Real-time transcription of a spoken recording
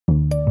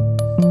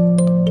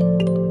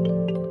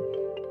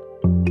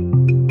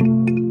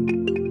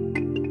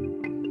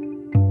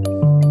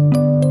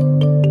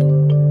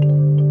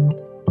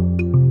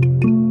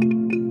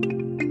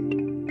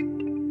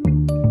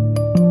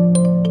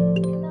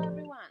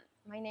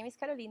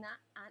Carolina,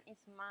 and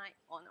it's my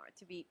honor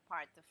to be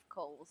part of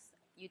Cole's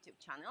YouTube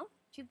channel.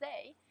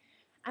 Today,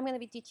 I'm going to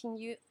be teaching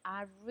you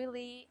a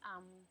really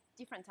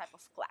different type of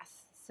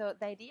class. So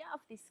the idea of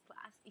this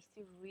class is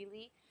to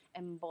really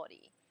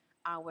embody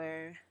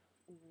our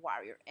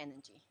warrior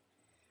energy,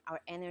 our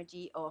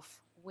energy of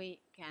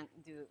we can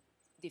do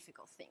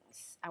difficult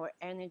things, our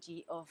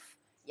energy of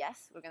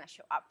yes, we're going to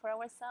show up for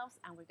ourselves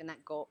and we're going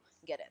to go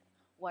get it,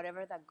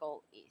 whatever that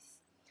goal is.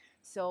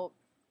 So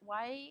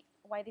why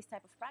this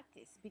type of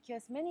practice?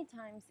 Because many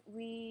times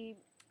we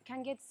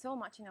can get so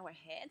much in our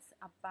heads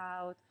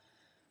about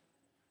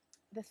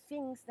the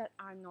things that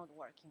are not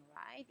working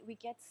right. We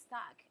get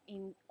stuck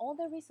in all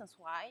the reasons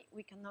why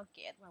we cannot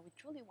get what we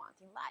truly want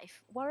in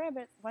life,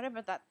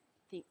 whatever that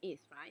thing is,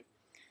 right?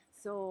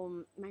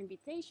 So my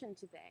invitation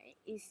today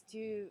is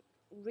to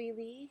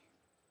really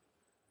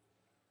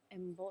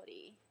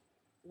embody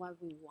what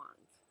we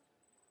want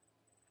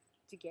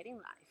to get in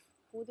life.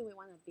 Who do we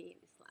want to be in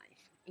this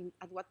life?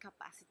 At what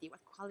capacity, what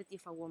quality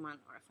of a woman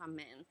or of a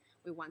man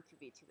we want to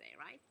be today,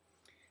 right?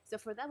 So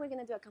for that, we're going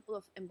to do a couple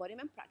of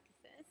embodiment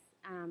practices,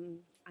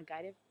 a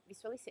guided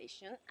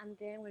visualization, and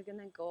then we're going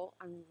to go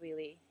and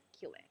really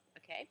kill it,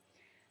 okay?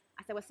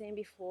 As I was saying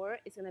before,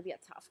 it's going to be a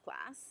tough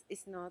class.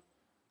 It's not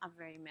a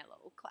very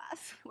mellow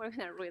class. We're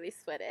going to really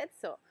sweat it.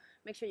 So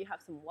make sure you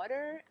have some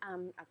water,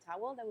 a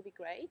towel, that would be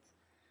great.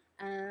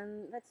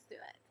 And let's do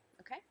it,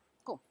 okay?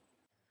 Cool.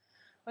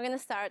 We're going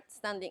to start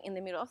standing in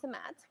the middle of the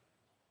mat.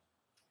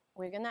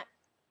 We're going to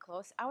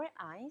close our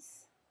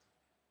eyes.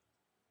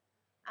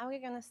 And we're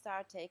going to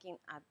start taking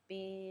a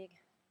big,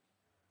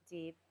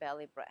 deep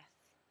belly breath.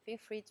 Feel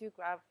free to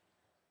grab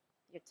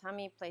your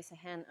tummy, place a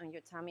hand on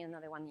your tummy,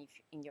 another one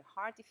in your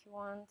heart if you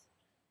want.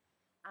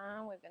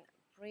 And we're going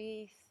to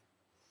breathe.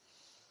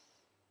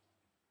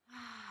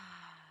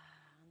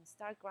 And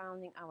start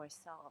grounding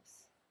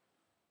ourselves.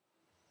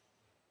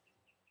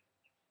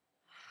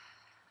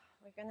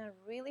 We're going to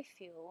really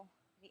feel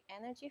the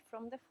energy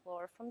from the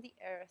floor, from the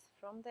earth,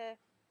 from the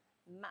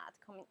mat,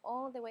 coming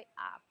all the way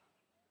up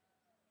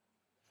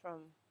from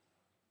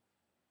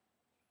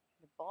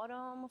the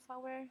bottom of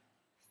our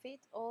feet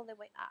all the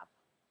way up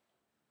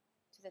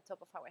to the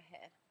top of our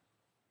head.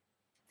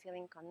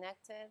 Feeling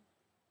connected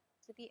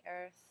to the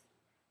earth,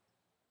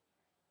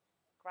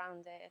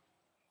 grounded,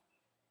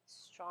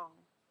 strong.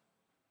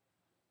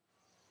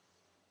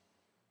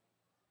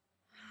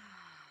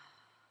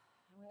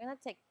 We're going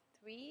to take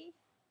 3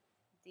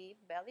 deep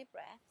belly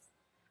breaths,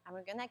 and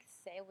we're going to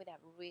exhale with a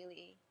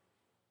really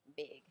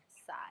big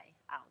sigh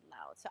out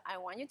loud. So I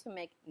want you to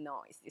make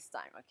noise this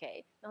time,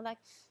 okay? Not like,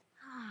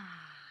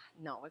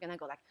 no, we're going to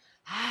go like,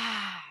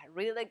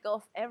 really let go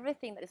of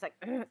everything that is like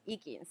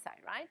icky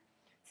inside, right?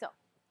 So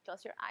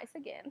close your eyes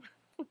again.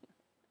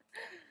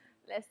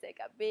 Let's take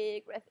a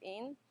big breath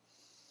in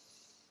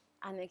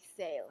and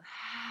exhale.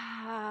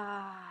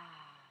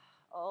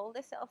 All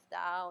the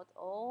self-doubt,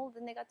 all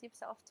the negative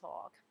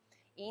self-talk.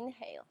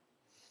 Inhale.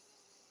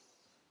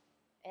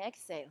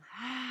 Exhale.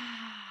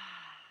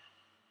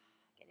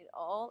 Get it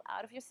all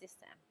out of your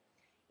system.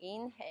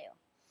 Inhale.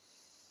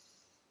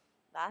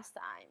 Last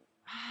time.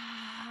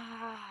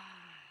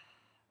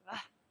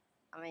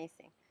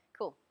 Amazing.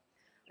 Cool.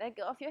 Let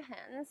go of your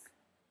hands.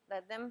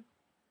 Let them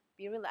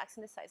be relaxed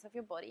in the sides of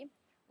your body.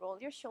 Roll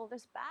your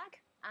shoulders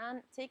back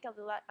and take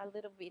a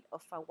little bit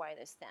of a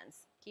wider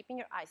stance. Keeping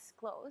your eyes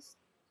closed.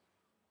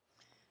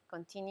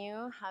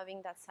 Continue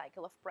having that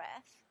cycle of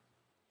breath.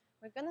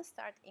 We're going to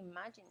start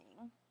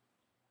imagining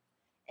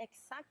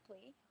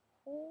exactly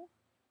who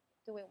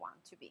do we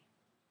want to be.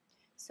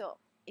 So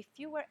if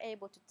you were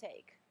able to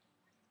take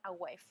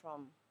away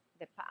from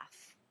the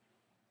path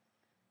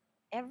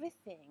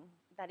everything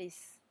that is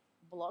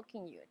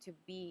blocking you to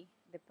be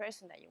the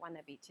person that you want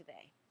to be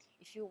today,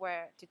 if you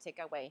were to take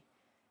away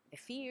the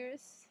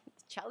fears,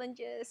 the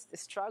challenges, the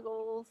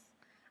struggles,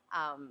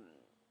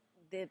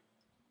 the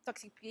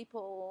toxic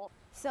people.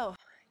 So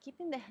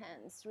keeping the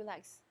hands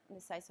relaxed on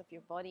the sides of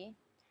your body,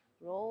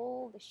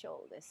 roll the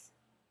shoulders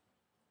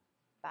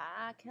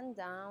back and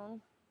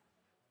down.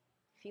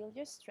 Feel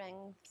your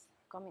strength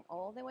coming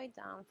all the way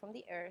down from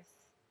the earth,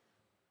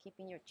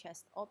 keeping your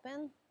chest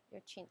open,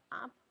 your chin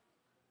up,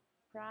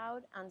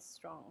 proud and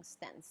strong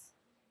stance.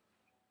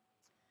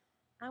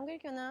 And we're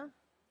gonna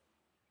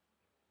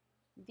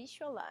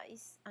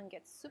visualize and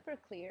get super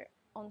clear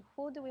on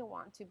who do we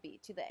want to be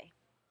today.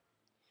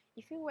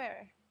 If you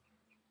were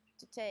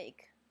to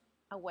take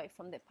away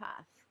from the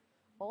path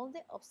all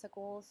the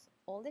obstacles,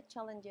 all the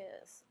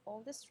challenges,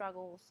 all the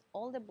struggles,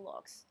 all the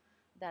blocks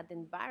that the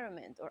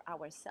environment or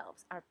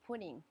ourselves are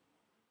putting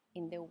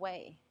in the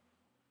way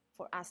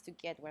for us to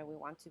get where we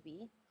want to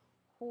be,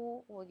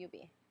 who will you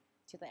be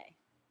today,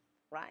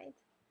 right?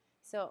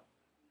 So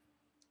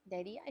the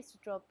idea is to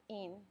drop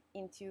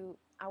into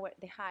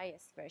the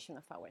highest version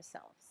of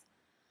ourselves.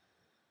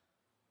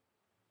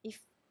 If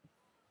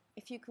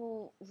you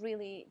could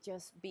really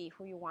just be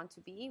who you want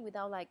to be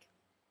without like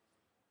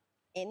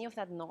any of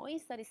that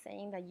noise that is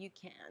saying that you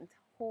can't,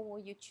 who will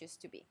you choose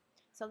to be?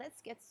 So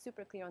let's get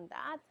super clear on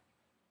that.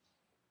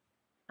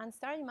 and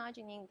start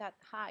imagining that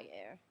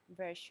higher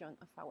version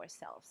of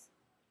ourselves.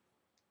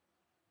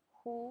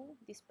 Who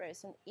this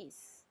person is.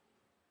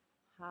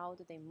 How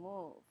do they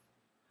move?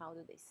 How do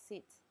they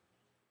sit?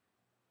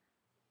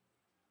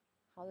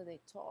 How do they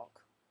talk?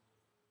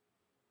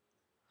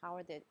 How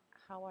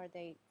are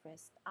they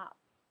dressed up?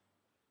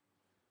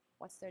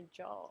 What's their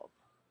job?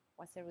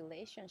 What's their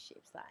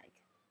relationships like?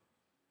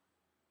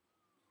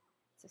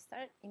 So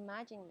start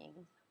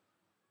imagining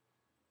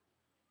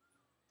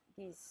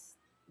this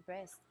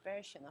best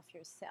version of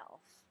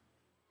yourself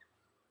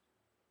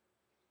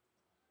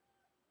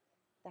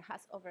that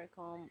has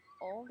overcome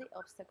all the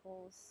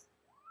obstacles,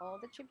 all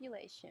the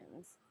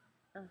tribulations,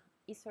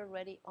 is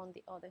already on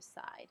the other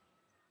side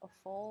of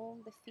all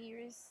the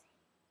fears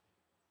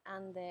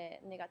and the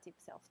negative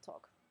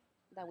self-talk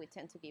that we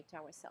tend to give to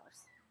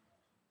ourselves.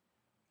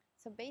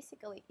 So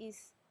basically,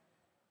 is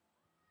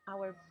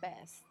our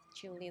best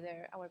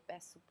cheerleader, our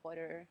best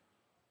supporter,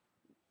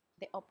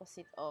 the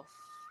opposite of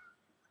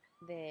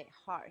the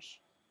harsh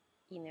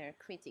inner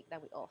critic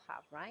that we all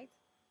have, right?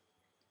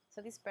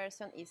 So this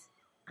person is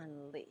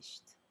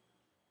unleashed.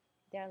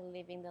 They are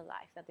living the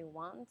life that they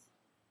want,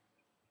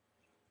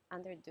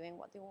 and they're doing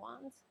what they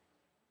want,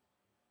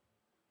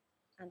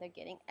 and they're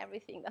getting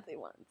everything that they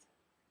want.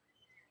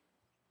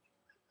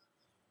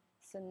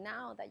 So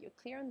now that you're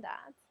clear on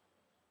that,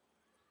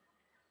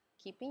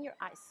 keeping your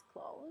eyes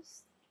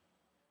closed,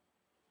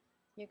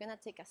 you're gonna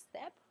take a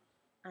step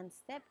and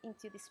step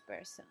into this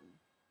person.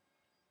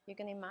 You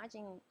can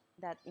imagine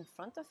that in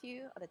front of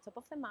you, at the top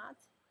of the mat,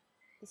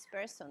 this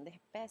person, the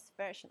best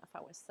version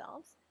of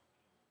ourselves,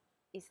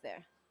 is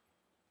there.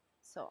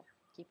 So,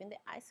 keeping the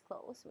eyes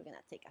closed, we're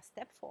gonna take a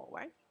step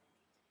forward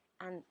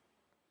and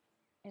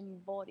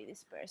embody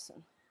this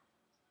person.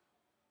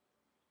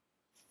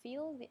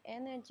 Feel the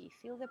energy,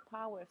 feel the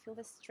power, feel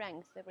the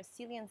strength, the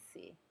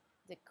resiliency,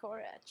 the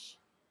courage,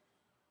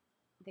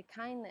 the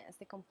kindness,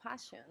 the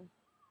compassion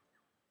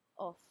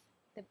of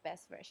the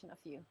best version of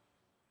you.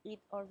 It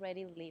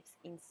already lives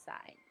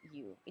inside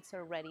you. It's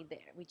already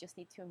there. We just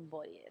need to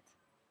embody it.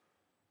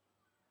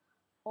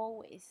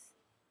 Always,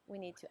 we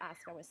need to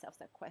ask ourselves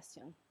that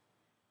question.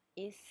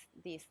 Is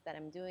this that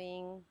I'm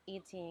doing,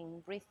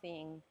 eating,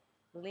 breathing,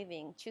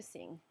 living,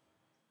 choosing,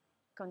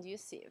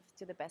 conducive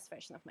to the best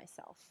version of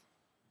myself?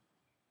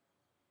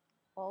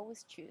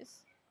 Always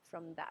choose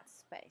from that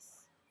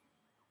space.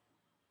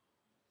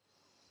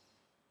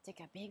 Take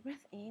a big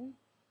breath in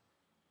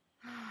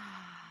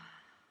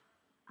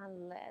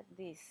and let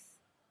this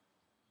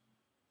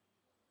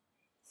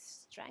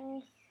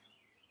strength,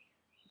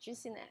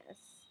 juiciness,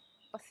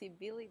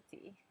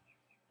 possibility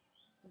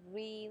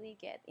really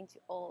get into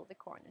all the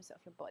corners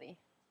of your body.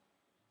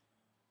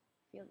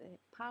 Feel the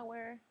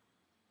power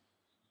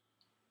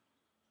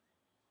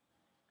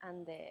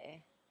and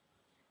the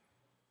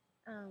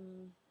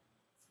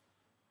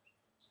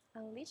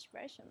unleashed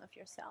version of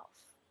yourself.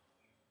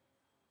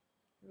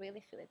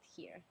 Really feel it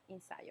here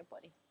inside your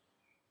body.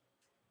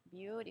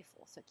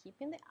 Beautiful. So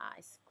keeping the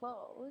eyes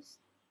closed,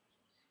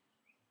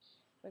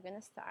 we're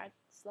gonna start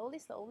slowly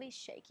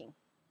shaking.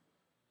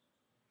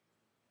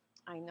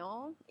 I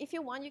know, if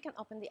you want, you can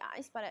open the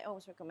eyes, but I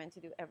always recommend to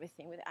do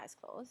everything with the eyes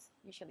closed.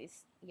 Usually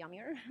it's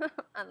yummier,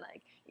 and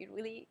like it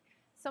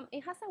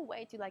has a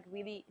way to like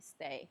really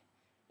stay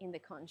in the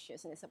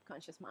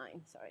subconscious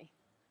mind.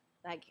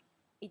 Like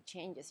it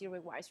changes, it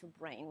rewires your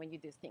brain when you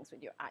do things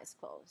with your eyes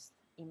closed.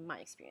 In my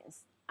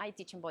experience, I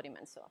teach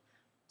embodiment, so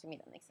to me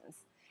that makes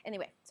sense.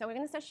 Anyway, so we're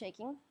gonna start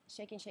shaking.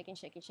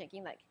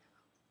 Like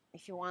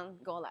if you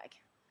want, go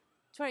like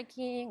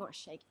twerking or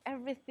shake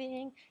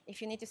everything.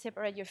 If you need to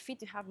separate your feet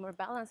to have more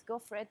balance, go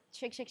for it.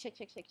 Shake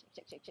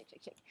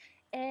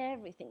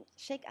everything.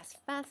 Shake as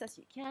fast as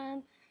you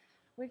can.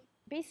 We're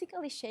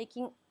basically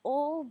shaking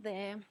all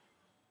the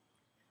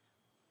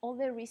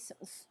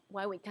reasons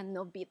why we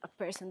cannot be a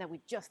person that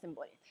we just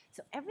embodied.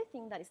 So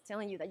everything that is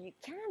telling you that you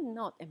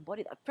cannot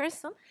embody that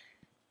person,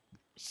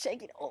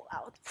 shake it all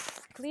out.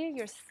 Clear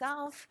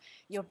yourself,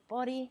 your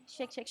body.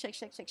 Shake. Keep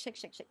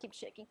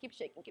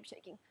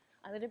shaking.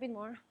 A little bit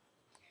more.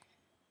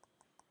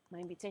 My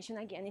invitation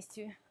again is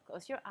to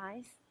close your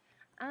eyes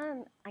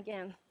and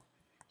again,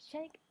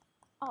 shake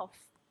off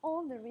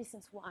all the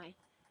reasons why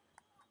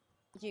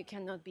you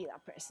cannot be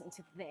that person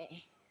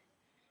today.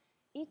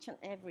 Each and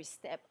every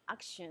step,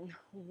 action,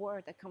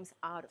 word that comes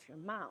out of your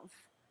mouth,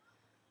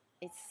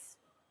 it's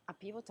a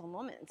pivotal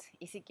moment.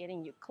 Is it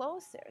getting you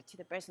closer to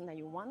the person that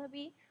you want to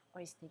be,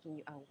 or is it taking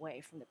you away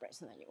from the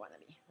person that you want to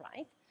be,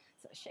 right?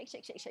 So shake a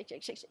little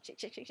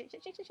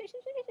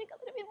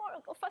bit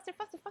more. Go faster.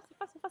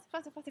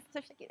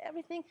 Shake it,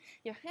 everything.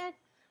 Your head,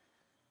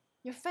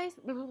 your face,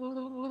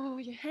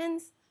 your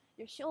hands,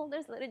 your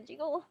shoulders. Let it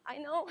jiggle. I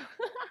know.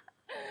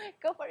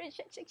 Go for it.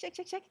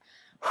 Shake.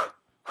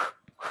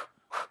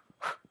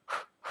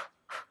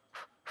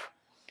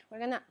 We're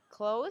gonna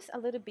close a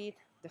little bit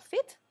the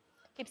feet.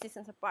 Keep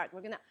distance apart.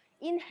 We're gonna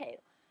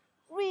inhale.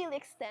 Really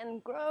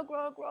extend. Grow.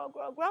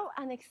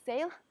 And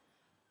exhale.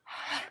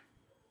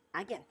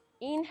 Again.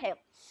 Inhale.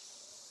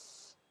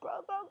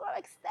 Grow,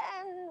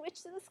 extend,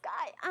 reach to the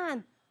sky,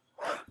 and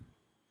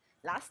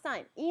Last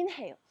time,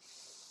 inhale.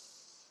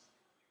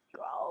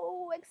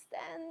 Grow,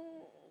 extend,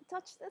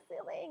 touch the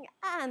ceiling,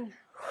 and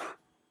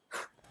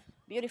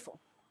beautiful.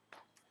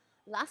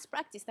 Last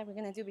practice that we're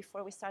gonna do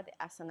before we start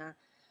the asana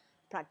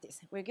practice.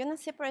 We're gonna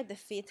separate the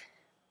feet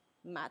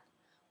mat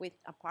width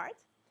apart.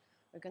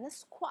 We're gonna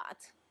squat,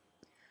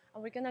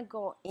 and we're gonna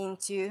go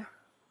into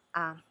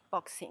a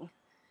boxing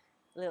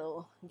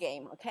little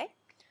game, okay?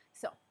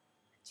 So,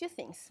 two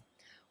things.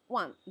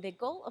 One, the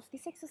goal of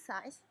this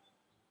exercise,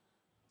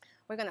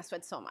 we're gonna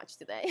sweat so much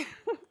today.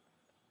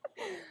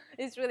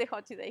 It's really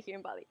hot today here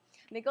in Bali.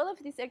 The goal of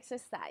this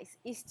exercise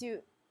is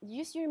to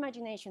use your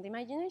imagination. The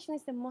imagination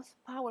is the most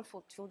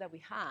powerful tool that we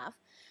have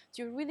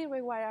to really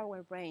rewire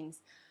our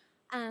brains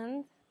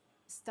and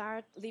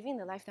start living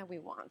the life that we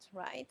want,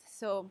 right?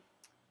 So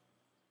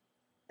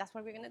that's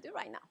what we're gonna do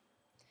right now.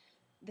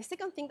 The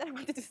second thing that I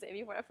wanted to say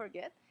before I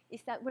forget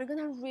is that we're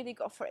gonna really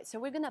go for it. So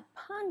we're gonna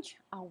punch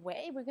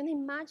away. We're gonna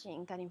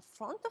imagine that in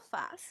front of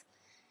us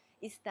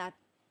is that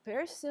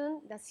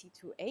person, that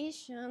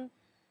situation,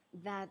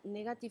 that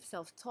negative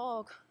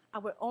self-talk,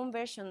 our own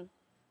version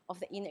of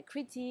the inner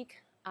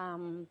critic,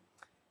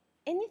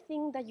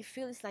 anything that you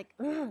feel is like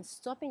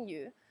stopping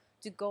you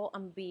to go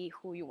and be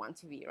who you want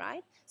to be,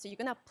 right? So you're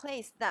gonna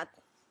place that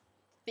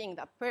thing,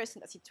 that person,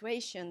 that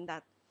situation,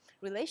 that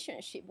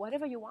relationship,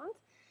 whatever you want,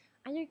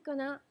 and you're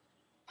gonna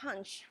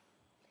punch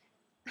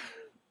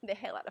the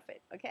hell out of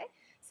it, okay?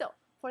 So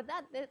for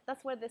that,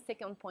 that's where the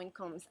second point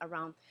comes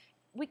around.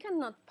 We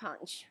cannot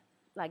punch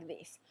like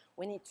this.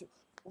 We need to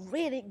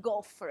really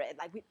go for it,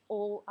 like with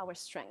all our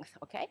strength,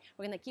 okay?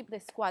 We're gonna keep the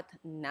squat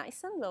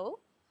nice and low,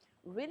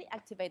 really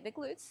activate the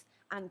glutes,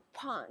 and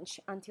punch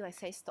until I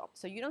say stop.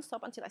 So you don't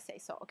stop until I say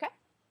so, okay?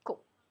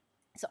 Cool.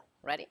 So,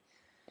 ready?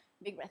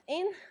 Big breath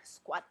in,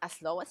 squat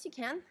as low as you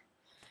can.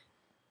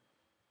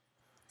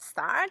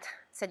 Start,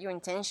 set your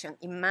intention,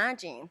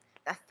 imagine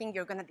that thing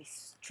you're gonna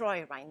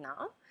destroy right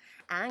now,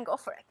 and go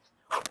for it.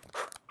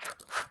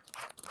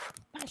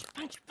 Punch,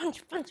 punch,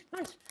 punch, punch,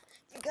 punch.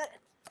 You got it.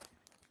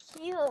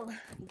 Kill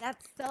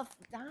that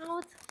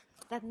self-doubt,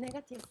 that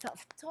negative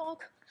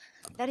self-talk,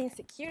 that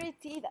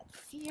insecurity, that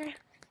fear,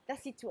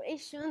 that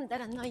situation, that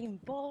annoying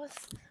boss,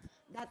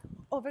 that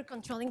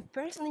over-controlling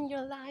person in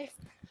your life,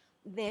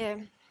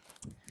 the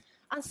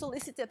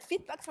unsolicited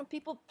feedback from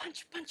people.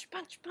 Punch, punch,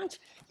 punch, punch.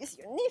 Use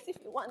your knees if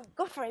you want.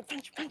 Go for it.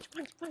 Punch, punch,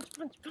 punch, punch,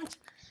 punch, punch.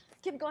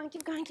 Keep going,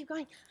 keep going, keep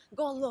going.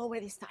 Go lower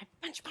this time.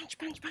 Punch, punch,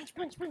 punch, punch,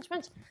 punch, punch,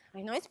 punch.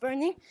 I know it's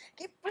burning.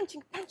 Keep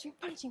punching, punching,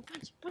 punching,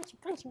 punching, punching,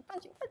 punching,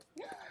 punching,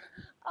 punching.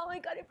 Oh my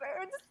God, it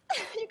burns.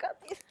 You got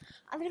this.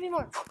 A little bit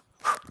more.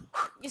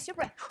 Use your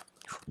breath.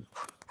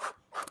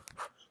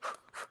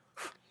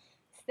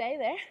 Stay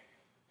there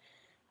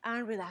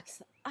and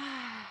relax.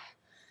 Ah,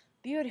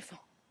 beautiful.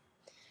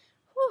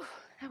 Whew,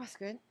 that was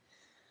good.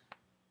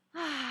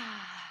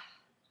 Ah.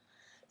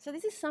 So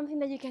this is something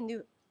that you can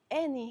do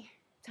any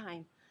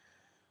time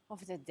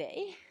of the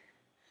day.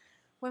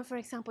 When, for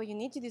example, you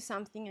need to do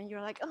something and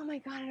you're like, oh my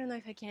God, I don't know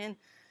if I can.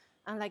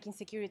 And like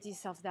insecurity,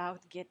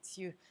 self-doubt gets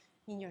you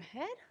in your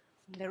head.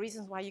 The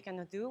reasons why you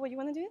cannot do what you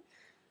want to do.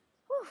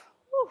 Whew,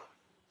 whew.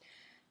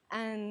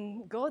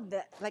 And go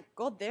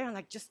there and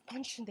like just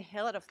punch the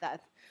hell out of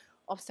that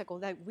obstacle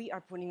that we are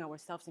putting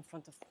ourselves in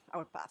front of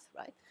our path,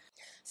 right?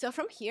 So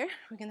from here,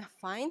 we're gonna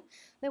find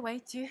the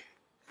way to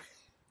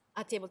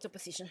a tabletop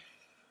position.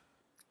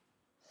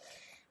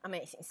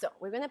 Amazing. So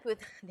we're gonna put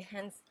the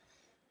hands,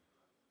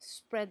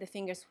 spread the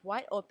fingers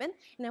wide open,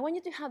 and I want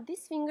you to have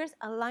these fingers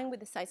aligned with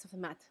the sides of the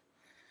mat.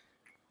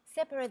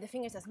 Separate the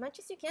fingers as much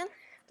as you can.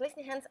 Place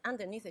the hands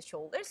underneath the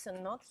shoulders, so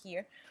not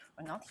here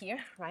or not here,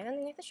 right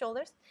underneath the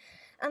shoulders,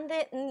 and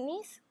the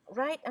knees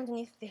right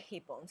underneath the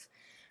hip bones.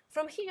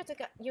 From here,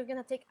 you're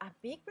gonna take a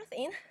big breath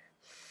in,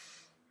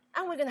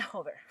 and we're gonna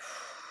hover.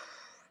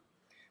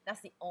 That's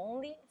the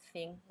only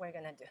thing we're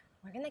gonna do.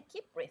 We're gonna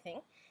keep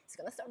breathing. It's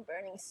gonna start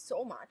burning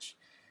so much.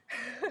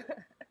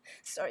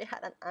 Sorry, I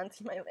had an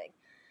ant in my leg.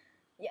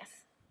 Yes.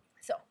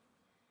 So,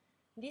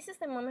 this is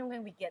the moment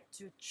when we get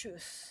to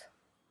choose.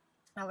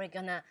 Are we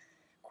gonna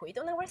quit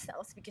on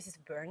ourselves because it's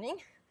burning,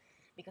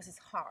 because it's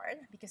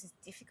hard, because it's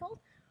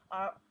difficult,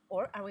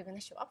 or are we gonna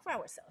show up for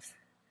ourselves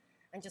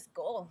and just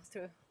go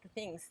through the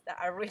things that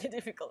are really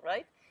difficult,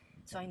 right?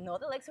 So I know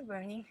the legs are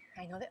burning,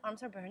 I know the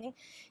arms are burning.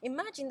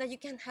 Imagine that you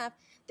can have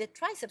the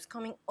triceps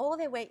coming all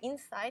the way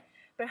inside,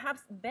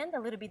 perhaps bend a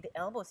little bit the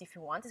elbows if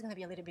you want. It's gonna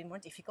be a little bit more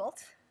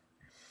difficult.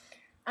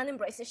 And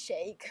embrace the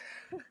shake.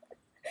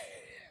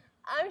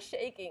 I'm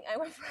shaking. I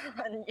went for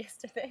a run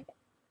yesterday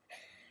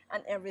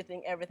and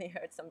everything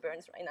hurts and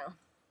burns right now.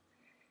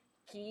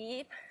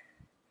 Keep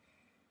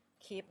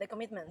the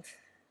commitment.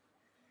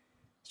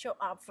 Show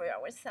up for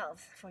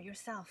ourselves, for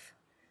yourself,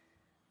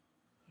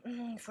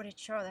 for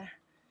each other.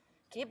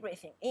 Keep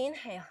breathing.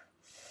 Inhale.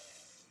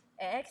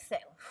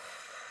 Exhale.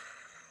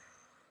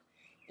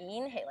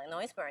 Inhale. I know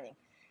it's burning.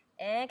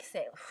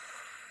 Exhale.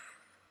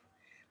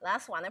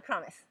 Last one, I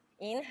promise.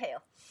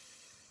 Inhale.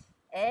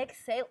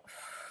 Exhale.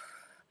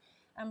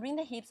 And bring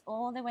the hips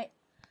all the way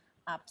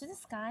up to the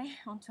sky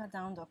onto a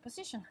down dog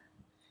position.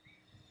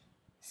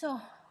 So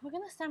we're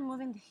gonna start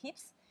moving the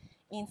hips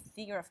in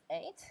figure of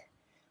 8,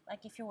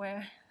 like if you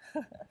were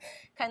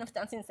kind of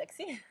dancing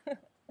sexy.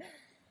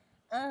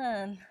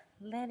 And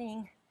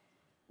letting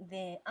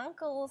the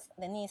ankles,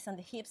 the knees, and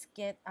the hips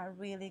get a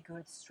really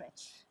good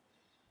stretch.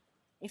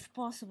 If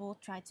possible,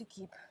 try to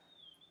keep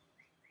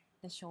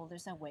the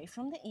shoulders away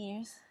from the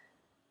ears.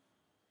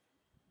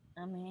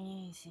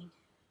 Amazing.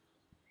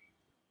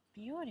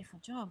 Beautiful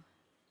job.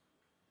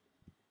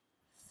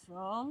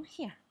 From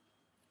here,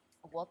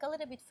 walk a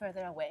little bit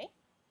further away.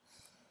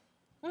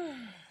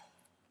 I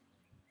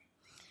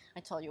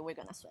told you we're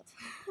gonna sweat.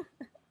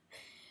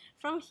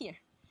 From here,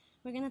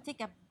 we're gonna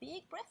take a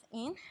big breath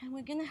in and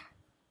we're gonna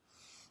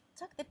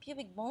tuck the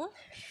pubic bone.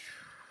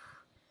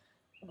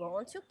 Go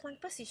into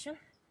plank position.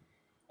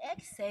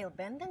 Exhale,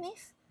 bend the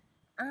knees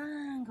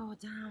and go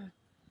down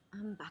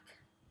and back.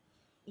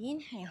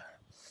 Inhale.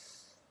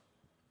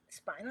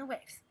 Spinal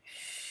waves.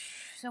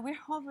 So we're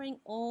hovering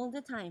all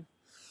the time,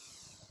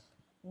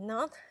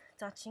 not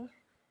touching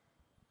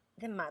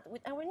the mat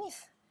with our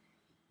knees.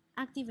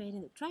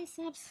 Activating the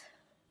triceps,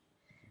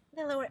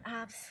 the lower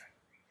abs.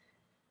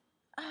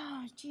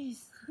 Oh,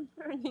 jeez,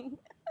 burning.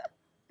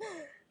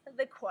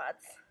 The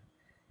quads,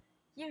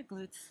 your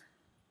glutes.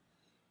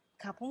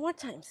 Couple more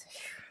times.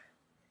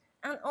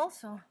 And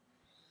also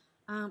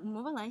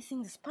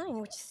mobilizing the spine,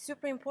 which is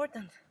super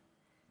important.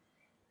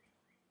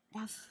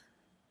 That's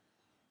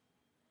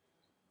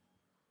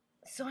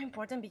so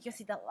important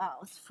because it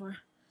allows for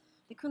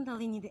the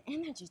Kundalini, the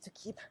energy, to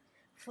keep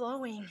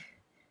flowing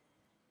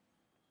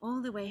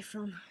all the way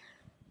from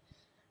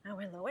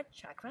our lower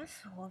chakras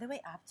all the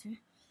way up to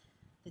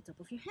the top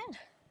of your head.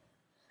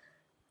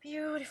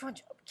 Beautiful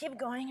job. Keep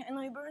going. I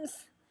know it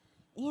burns.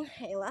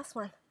 Inhale, last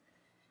one.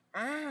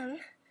 And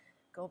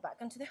go back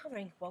onto the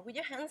hovering. Walk with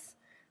your hands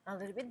a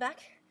little bit back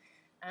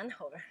and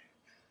hover.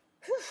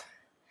 Whew.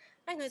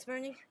 I know it's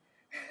burning.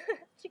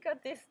 You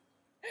got this.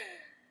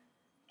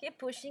 Keep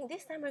pushing.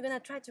 This time we're going to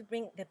try to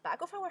bring the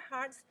back of our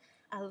hearts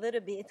a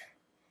little bit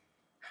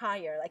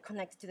higher, like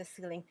connected to the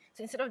ceiling.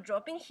 So instead of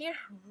dropping here,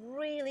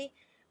 really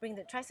bring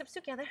the triceps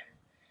together.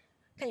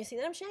 Can you see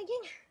that I'm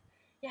shaking?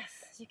 Yes,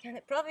 you can.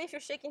 Probably if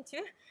you're shaking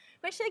too,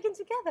 we're shaking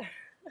together.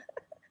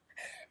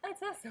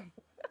 That's awesome.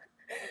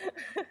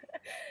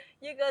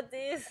 You got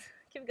this.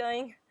 Keep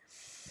going.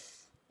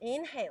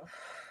 Inhale.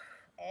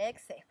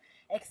 Exhale.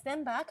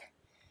 Extend back.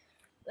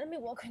 Let me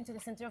walk into the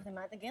center of the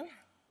mat again.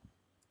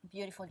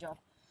 Beautiful job.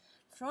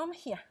 From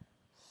here,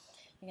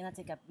 you're gonna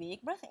take a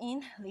big breath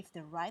in, lift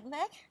the right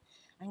leg,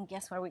 and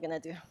guess what we're gonna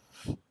do?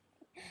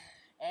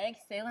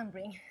 Exhale and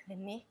bring the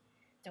knee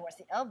towards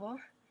the elbow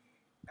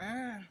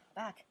and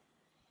back.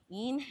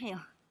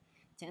 Inhale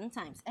 10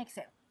 times.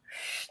 Exhale.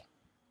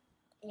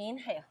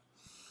 Inhale.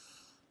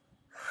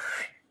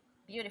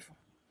 Beautiful.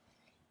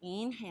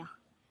 Inhale.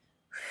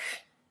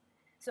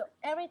 So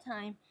every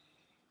time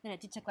that I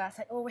teach a class,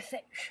 I always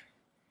say,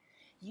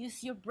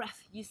 use your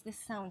breath, use the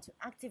sound to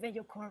activate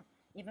your core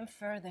even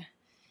further.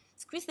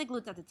 Squeeze the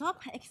glutes at the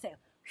top. Exhale.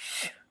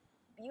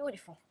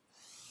 Beautiful.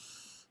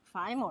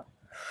 5 more.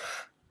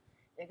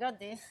 You got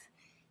this.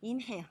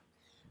 Inhale.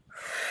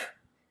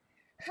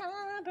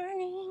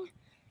 Burning.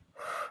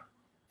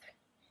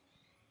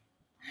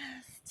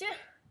 2.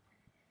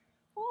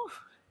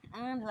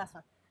 And the last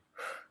one.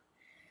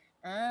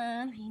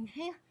 And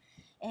inhale.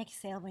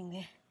 Exhale, bring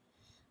the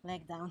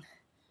leg down.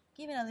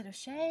 Give it a little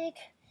shake.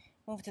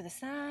 Move to the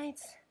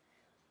sides.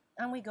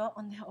 And we go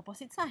on the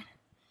opposite side.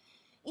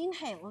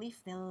 Inhale,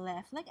 lift the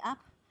left leg up.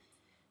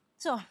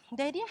 So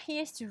the idea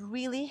here is to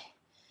really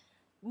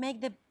make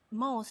the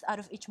most out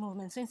of each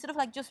movement. So instead of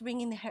like just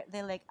bringing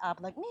the leg up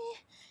like me,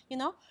 you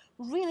know,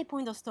 really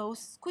point those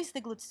toes, squeeze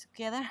the glutes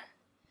together,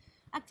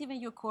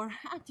 activate your core,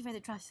 activate the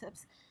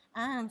triceps.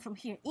 And from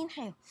here,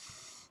 inhale,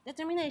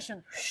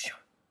 determination.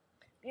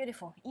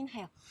 Beautiful.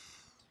 Inhale.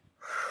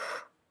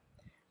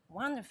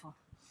 Wonderful.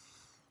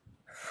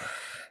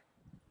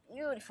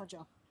 Beautiful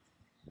job.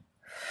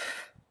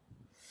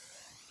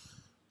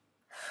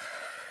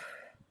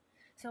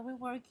 So we're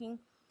working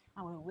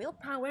our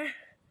willpower,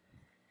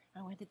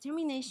 our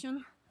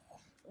determination,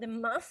 the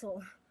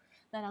muscle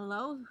that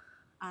allows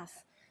us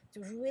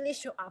to really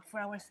show up for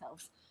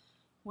ourselves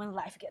when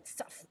life gets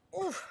tough.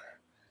 Oof,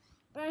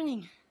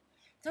 burning.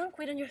 Don't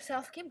quit on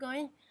yourself. Keep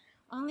going.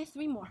 Only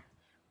 3 more.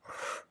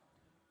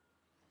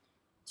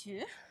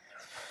 2.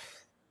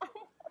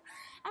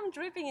 I'm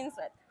dripping in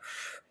sweat.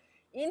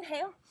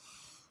 Inhale.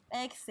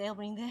 Exhale.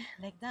 Bring the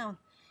leg down.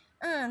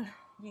 And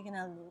you're going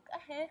to look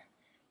ahead.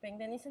 Bring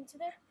the knees into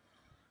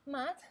the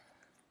mat.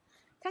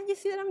 Can you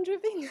see that I'm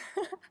dripping?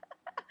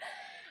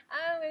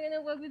 And we're going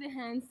to walk with the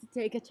hands to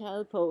take a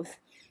child pose.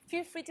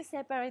 Feel free to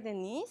separate the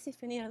knees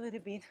if you need a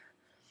little bit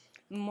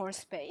more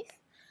space.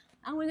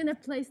 And we're going to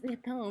place the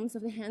palms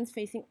of the hands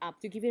facing up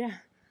to give it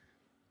a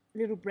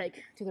little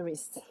break to the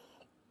wrists.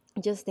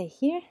 Just stay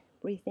here,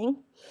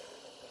 breathing.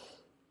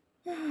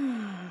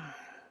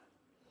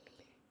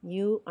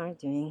 You are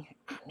doing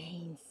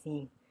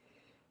amazing.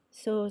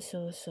 So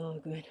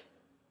good.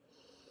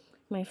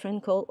 My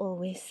friend Cole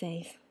always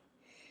says,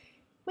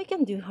 we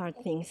can do hard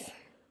things,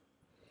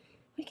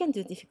 we can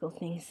do difficult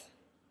things.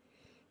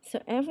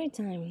 So every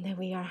time that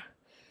we are,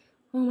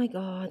 oh my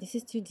God, this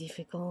is too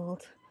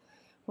difficult,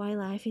 why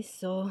life is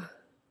so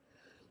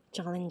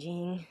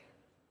challenging,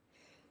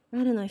 I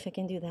don't know if I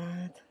can do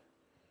that,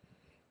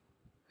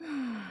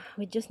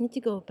 we just need to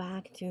go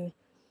back to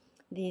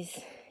this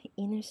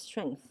inner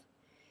strength,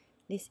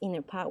 this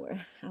inner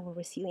power, our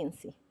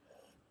resiliency.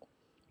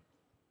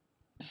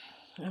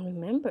 And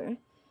remember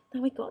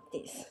that we got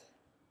this.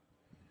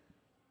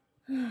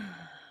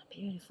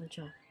 Beautiful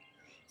job.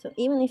 So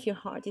even if your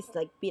heart is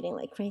like beating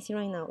like crazy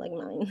right now, like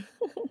mine,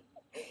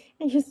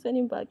 and you're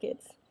sweating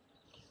buckets,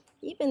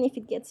 even if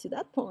it gets to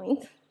that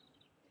point,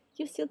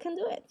 you still can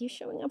do it. You're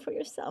showing up for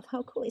yourself.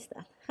 How cool is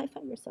that? High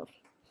five yourself.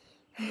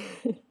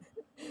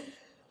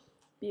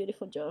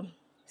 Beautiful job.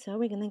 So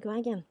we're gonna go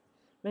again.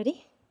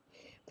 Ready?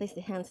 Place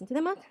the hands into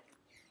the mat.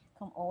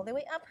 Come all the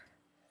way up.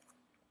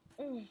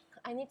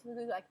 I need to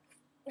do like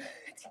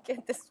to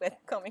get the sweat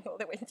coming all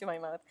the way into my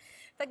mouth.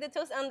 Tuck the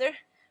toes under.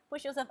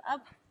 Push yourself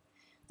up.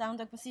 Down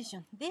dog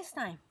position. This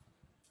time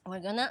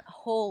we're gonna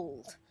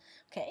hold.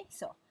 Okay,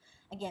 so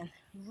again,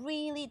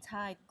 really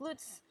tight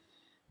glutes.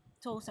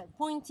 Toes are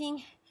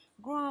pointing,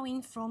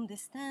 growing from the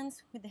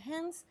stance with the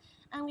hands,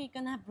 and we're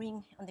gonna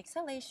bring on the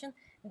exhalation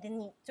the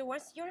knee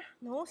towards your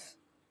nose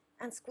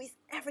and squeeze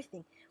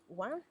everything.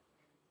 1,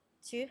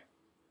 2,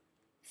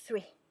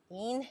 3.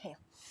 Inhale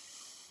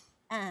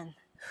and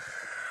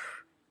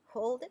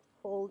hold it,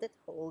 hold it,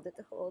 hold it,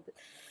 hold it.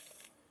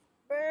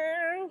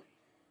 Burn.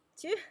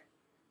 2,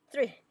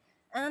 3,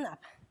 and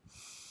up.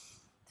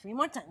 3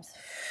 more times.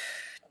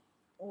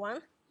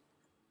 1,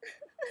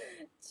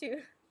 2,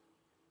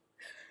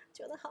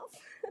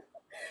 2.5,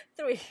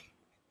 3.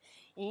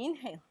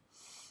 Inhale.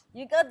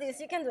 You got this.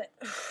 You can do it.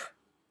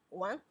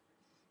 1,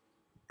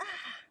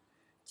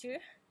 2,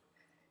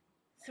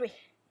 3.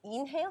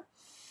 Inhale.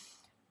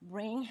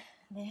 Bring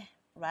the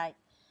right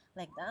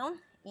leg down.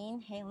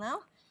 Inhale now.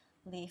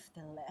 Lift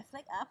the left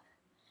leg up.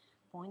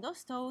 Point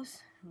those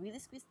toes. Really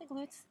squeeze the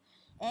glutes.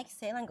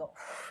 Exhale and go.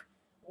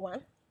 1,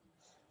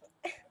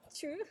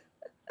 2,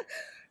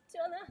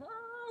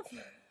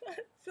 2.5,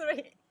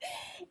 3.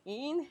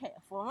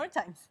 Inhale. 4 more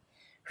times.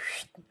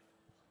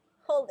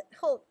 Hold it,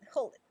 hold it,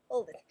 hold it,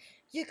 hold it.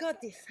 You got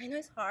this. I know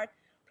it's hard.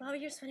 Probably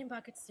you're sweating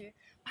buckets too,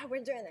 but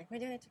we're doing it. We're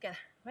doing it together.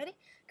 Ready?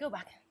 Go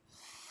back.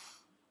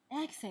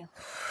 Exhale.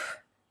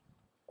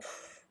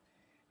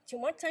 2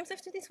 more times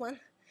after this one.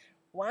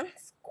 1,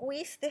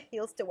 squeeze the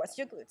heels towards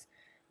your glutes.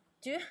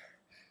 2,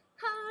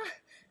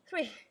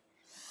 3.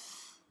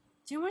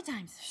 2 more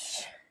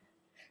times.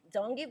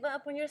 Don't give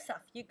up on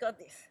yourself. You got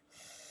this.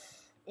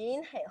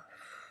 Inhale.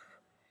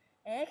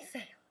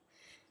 Exhale.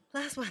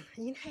 Last one.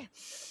 Inhale.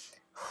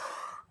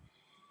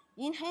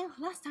 Inhale.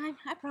 Last time.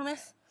 I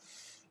promise.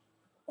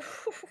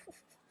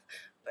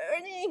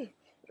 Burning.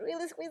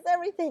 Really squeeze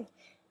everything.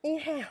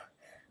 Inhale.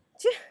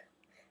 2,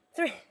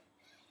 3.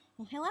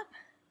 Inhale up.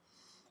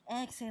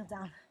 Exhale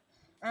down.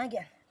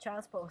 Again.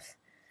 Child's pose.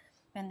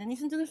 Bend the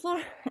knees into the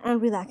floor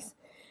and relax.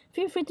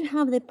 Feel free to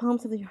have the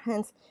palms of your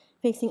hands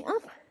facing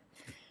up,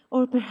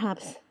 or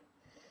perhaps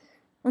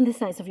on the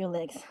sides of your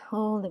legs,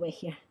 all the way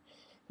here.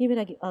 Give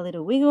it a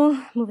little wiggle,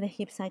 move the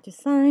hips side to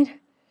side.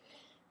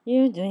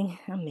 You're doing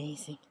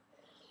amazing.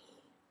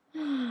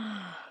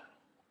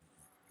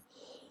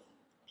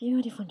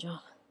 Beautiful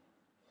job.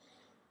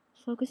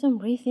 Focus on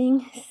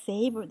breathing,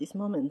 savor these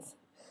moments.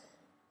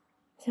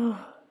 So,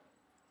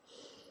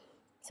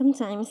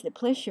 sometimes the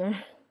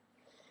pleasure,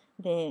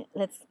 the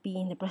let's be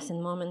in the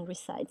present moment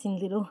resides in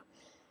little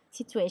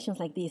situations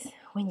like this,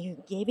 when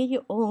you gave it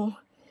your all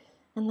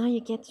and now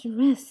you get to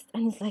rest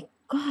and it's like,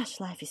 gosh,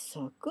 life is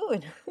so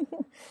good.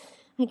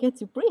 I get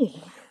to breathe.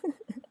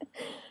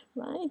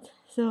 Right?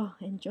 So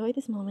enjoy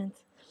this moment.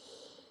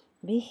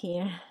 Be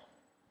here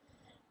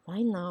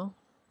right now,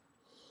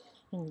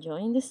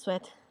 enjoying the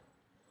sweat,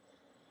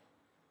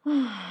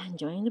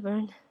 enjoying the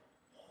burn.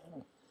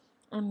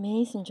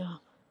 Amazing job.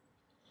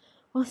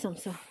 Awesome.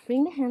 So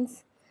bring the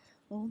hands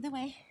all the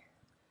way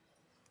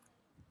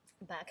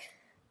back.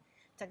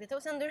 Tuck the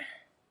toes under.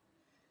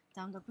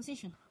 Down dog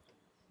position.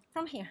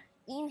 From here,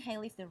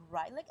 inhale, lift the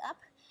right leg up.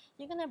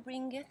 You're gonna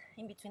bring it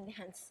in between the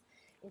hands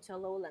into a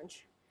low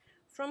lunge.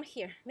 From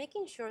here,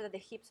 making sure that the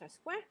hips are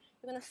square,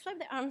 you're gonna swipe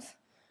the arms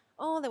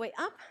all the way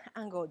up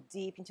and go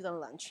deep into the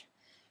lunge.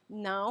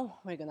 Now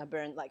we're gonna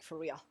burn like for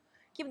real.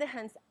 Keep the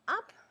hands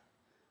up.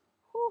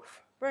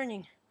 Oof,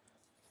 burning.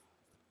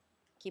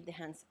 Keep the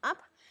hands up.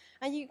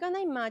 And you're gonna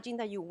imagine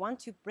that you want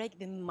to break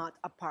the mat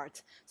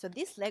apart. So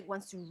this leg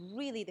wants to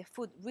really, the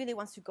foot really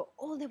wants to go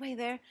all the way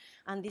there,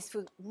 and this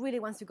foot really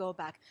wants to go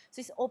back. So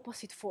it's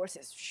opposite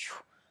forces,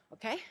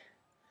 okay?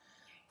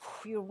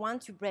 You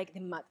want to break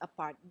the mat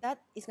apart. That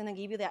is gonna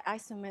give you the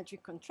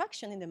isometric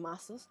contraction in the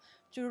muscles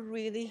to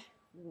really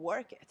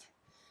work it.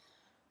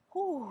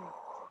 Ooh,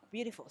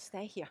 beautiful,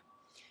 stay here.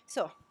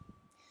 So,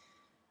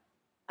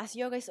 as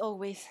yoga is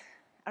always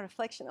a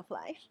reflection of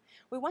life,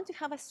 we want to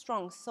have a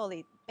strong,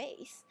 solid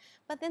base,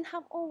 but then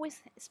have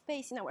always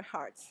space in our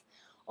hearts.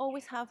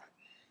 Always have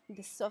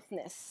the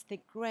softness, the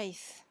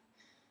grace,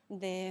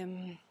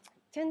 the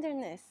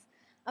tenderness,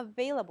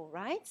 available,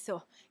 right?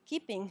 So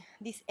keeping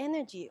this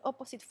energy,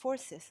 opposite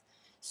forces,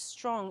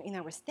 strong in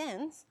our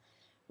stance.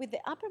 With the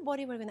upper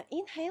body, we're gonna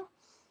inhale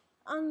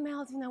and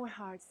melt in our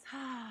hearts.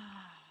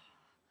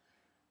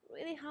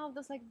 Really have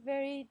those like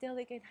very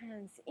delicate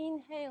hands.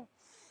 Inhale,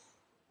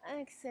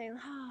 exhale.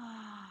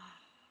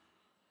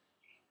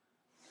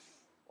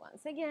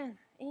 Once again,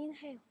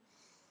 inhale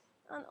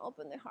and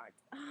open the heart.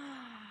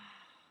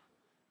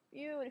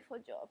 Beautiful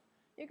job.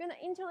 You're gonna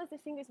interlace the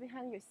fingers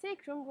behind your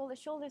sacrum, roll the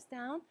shoulders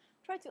down,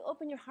 try to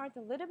open your heart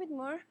a little bit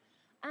more,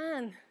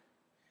 and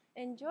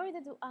enjoy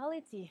the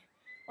duality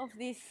of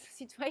this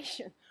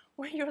situation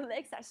where your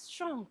legs are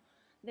strong.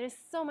 There's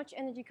so much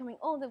energy coming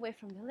all the way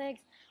from the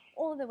legs,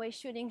 all the way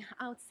shooting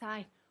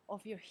outside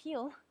of your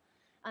heel,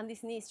 and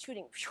this knee is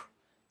shooting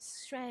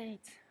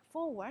straight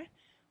forward,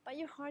 but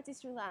your heart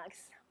is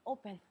relaxed,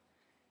 open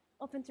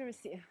to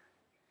receive.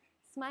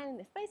 Smile in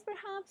the face,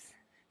 perhaps.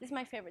 This is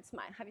my favorite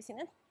smile. Have you seen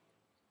it?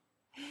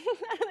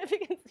 I don't know if you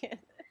can see it.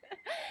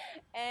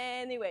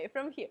 Anyway,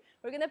 from here,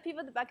 we're gonna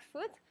pivot the back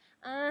foot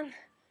and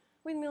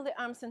windmill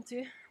the arms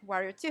into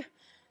warrior two.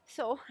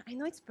 So I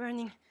know it's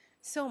burning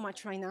so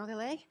much right now, the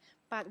leg,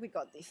 but we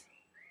got this.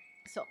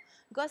 So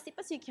go as deep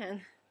as you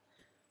can.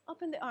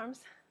 Open the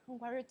arms on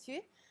warrior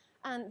two.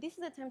 And this is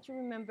the time to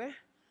remember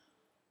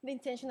the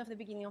intention of the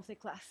beginning of the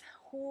class.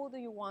 Who do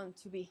you want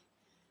to be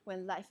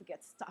when life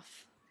gets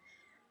tough?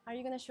 Are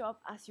you going to show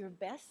up as your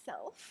best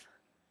self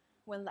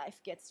when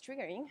life gets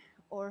triggering,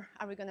 or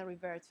are we going to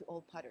revert to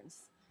old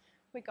patterns?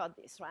 We got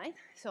this, right?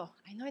 So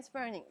I know it's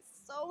burning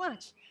so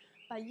much,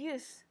 but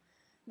use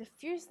the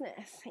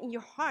fierceness in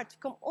your heart to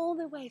come all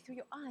the way through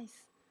your eyes.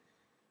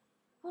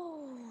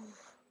 Oh,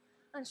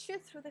 and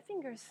shoot through the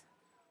fingers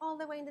all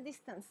the way in the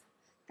distance.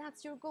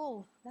 That's your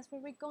goal. That's where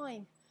we're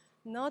going.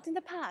 Not in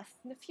the past,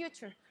 in the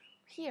future.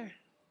 Here.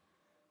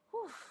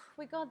 Whew,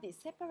 we got this.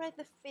 Separate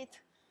the feet,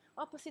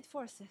 opposite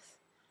forces.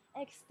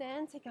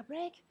 Extend, take a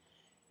break.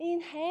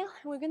 Inhale,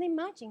 and we're gonna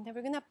imagine that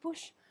we're gonna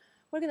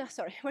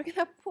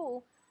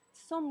pull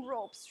some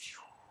ropes.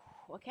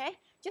 Okay?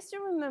 Just to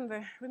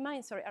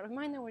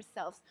remind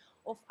ourselves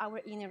of our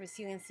inner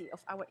resiliency,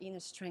 of our inner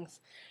strength.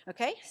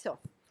 Okay? So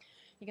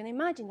you're gonna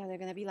imagine that they're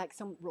gonna be like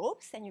some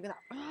ropes, and you're gonna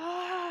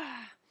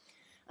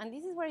and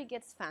this is where it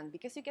gets fun,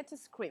 because you get to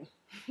scream.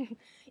 If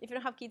you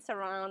don't have kids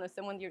around or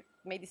someone you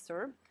may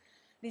disturb,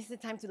 this is the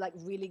time to like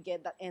really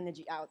get that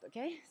energy out,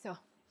 okay? So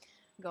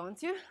go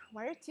into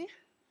warrior two.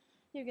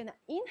 You're gonna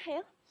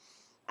inhale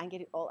and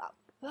get it all out.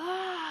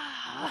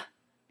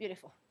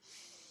 Beautiful.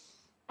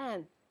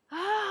 And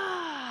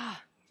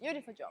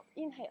beautiful job.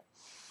 Inhale.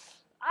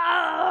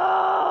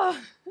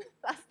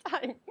 Last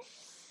time.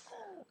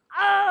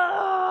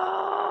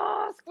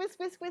 Squeeze,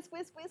 squeeze, squeeze,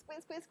 squeeze, squeeze,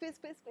 squeeze, squeeze, squeeze,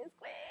 squeeze, squeeze,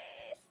 squeeze.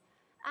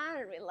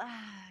 And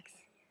relax.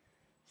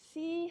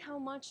 See how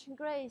much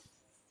grace,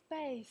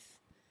 space,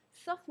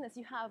 softness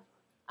you have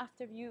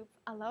after you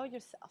allow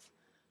yourself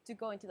to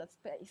go into that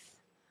space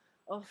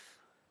of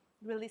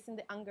releasing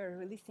the anger,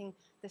 releasing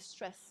the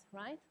stress,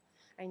 right?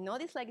 I know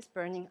this leg is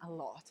burning a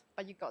lot,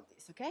 but you got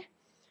this, okay?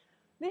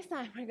 This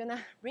time we're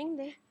gonna bring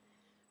the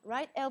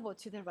right elbow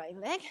to the right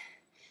leg,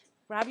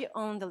 grab your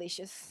own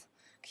delicious,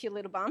 cute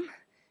little bum,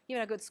 give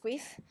it a good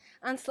squeeze,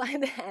 and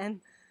slide the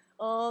hand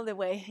all the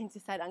way into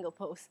side angle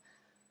pose.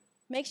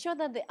 Make sure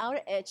that the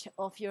outer edge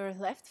of your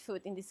left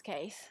foot, in this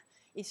case,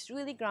 is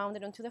really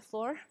grounded onto the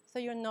floor, so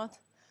you're not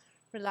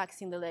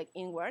relaxing the leg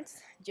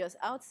inwards, just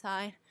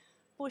outside,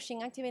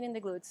 pushing, activating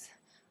the glutes.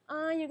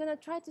 And you're gonna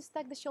try to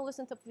stack the shoulders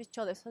on top of each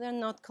other so they're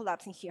not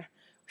collapsing here.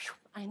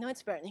 I know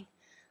it's burning.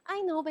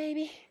 I know,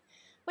 baby.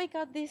 We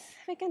got this.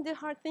 We can do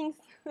hard things.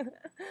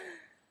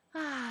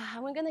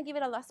 We're gonna give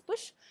it a last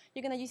push.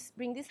 You're gonna just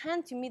bring this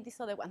hand to meet this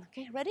other one.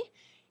 Okay, ready?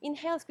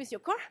 Inhale, squeeze your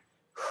core,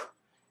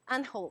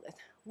 and hold it.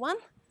 1,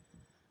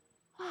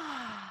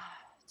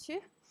 2,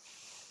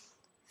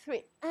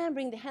 3, and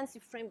bring the hands to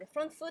frame the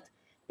front foot.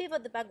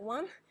 Pivot the back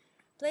 1.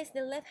 Place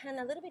the left hand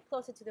a little bit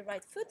closer to the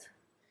right foot,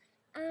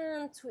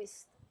 and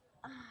twist.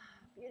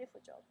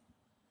 Beautiful job.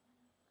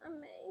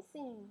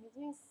 Amazing. You're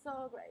doing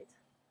so great.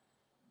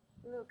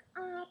 Look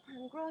up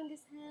and grow in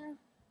this hand.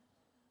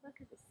 Look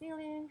at the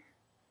ceiling.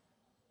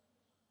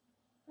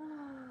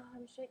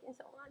 I'm shaking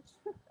so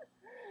much.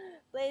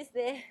 Place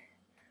the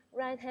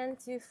right hand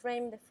to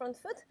frame the front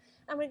foot,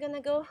 and we're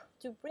gonna go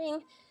to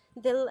bring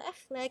the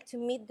left leg to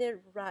meet the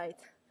right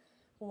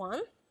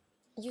one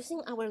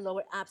using our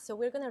lower abs. So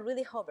we're gonna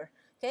really hover.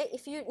 Okay,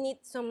 if you need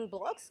some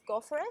blocks, go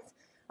for it.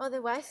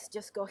 Otherwise,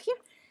 just go here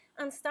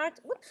and start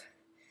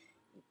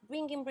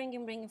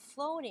bringing,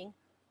 floating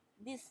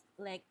this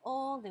leg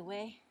all the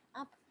way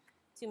up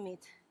to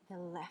meet the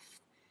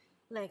left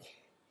leg.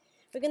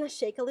 We're gonna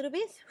shake a little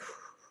bit.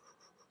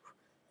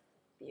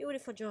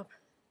 Beautiful job.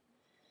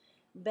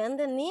 Bend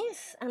the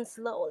knees and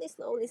slowly,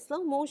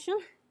 slow motion,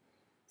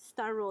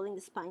 start rolling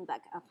the spine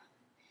back up.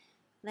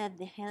 Let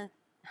the head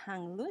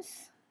hang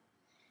loose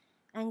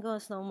and go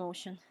slow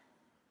motion.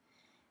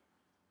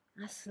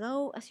 As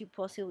slow as you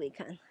possibly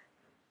can.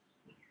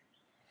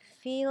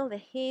 Feel the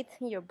heat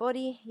in your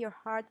body, your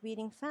heart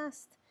beating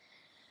fast.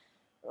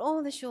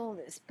 Roll the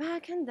shoulders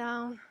back and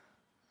down.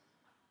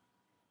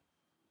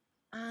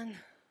 And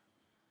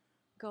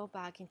go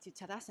back into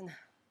Tadasana.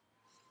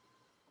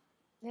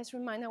 Let's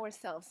remind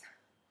ourselves,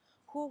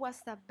 who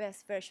was the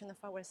best version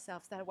of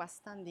ourselves that was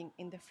standing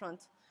in the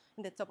front,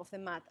 in the top of the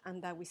mat,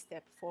 and that we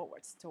step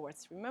forwards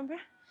towards, remember?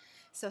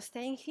 So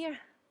staying here,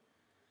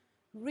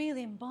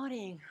 really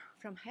embodying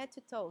from head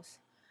to toes.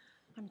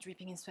 I'm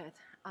dripping in sweat.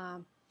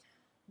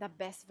 The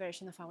best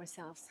version of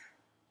ourselves.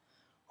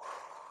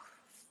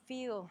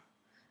 Feel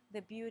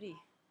the beauty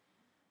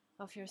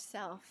of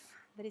yourself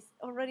that is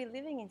already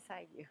living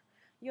inside you.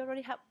 You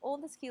already have all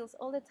the skills,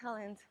 all the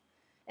talent,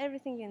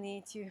 everything you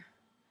need to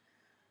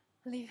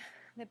live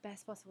the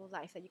best possible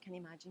life that you can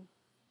imagine.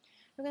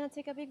 We're going to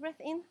take a big breath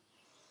in.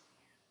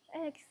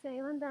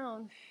 Exhale and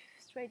down.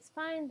 Straight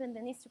spine, bend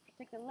the knees to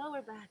protect the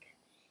lower back.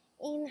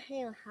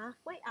 Inhale,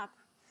 halfway up.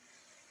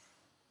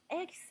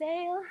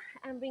 Exhale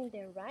and bring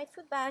the right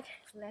foot back,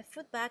 left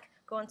foot back.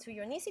 Go onto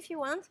your knees if you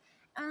want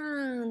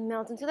and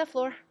melt into the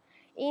floor.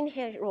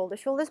 Inhale, roll the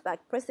shoulders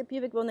back, press the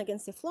pubic bone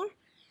against the floor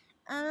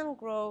and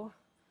grow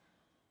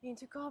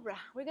into cobra.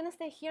 We're gonna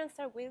stay here and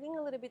start wiggling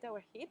a little bit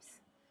our hips,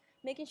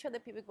 making sure the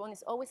pubic bone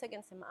is always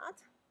against the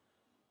mat.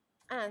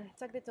 And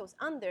tuck the toes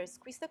under,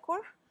 squeeze the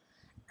core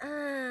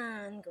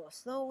and go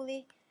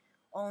slowly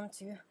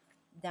onto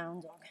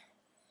down dog.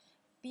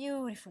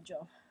 Beautiful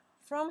job.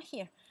 From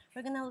here,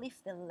 we're gonna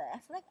lift the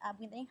left leg up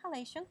with the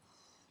inhalation.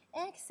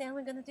 Exhale,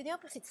 we're gonna do the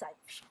opposite side.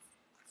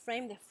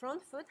 Frame the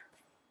front foot.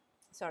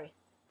 Sorry,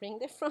 bring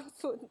the front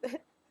foot.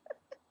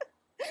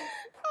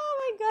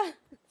 Oh my God.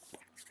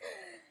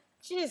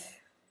 Jeez.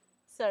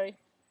 Sorry.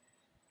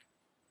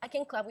 I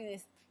can clap with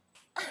this.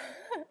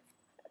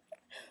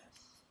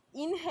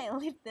 Inhale,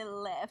 lift the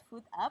left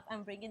foot up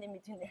and bring it in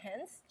between the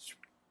hands.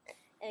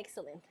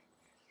 Excellent.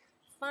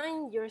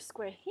 Find your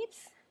square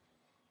hips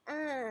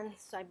and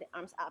swipe the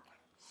arms up.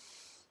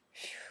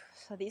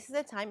 So this is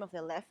the time of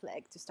the left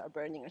leg to start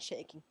burning and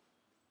shaking.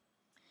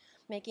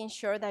 Making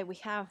sure that we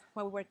have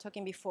what we were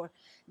talking before,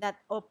 that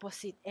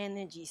opposite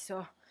energy.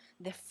 So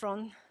the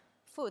front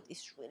foot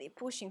is really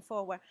pushing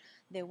forward.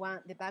 The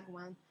back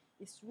one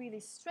is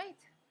really straight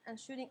and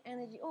shooting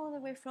energy all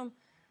the way from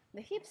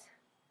the hips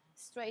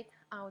straight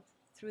out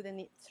through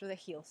the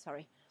heel.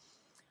 Sorry.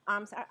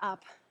 Arms are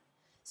up.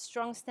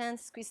 Strong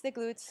stance. Squeeze the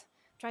glutes.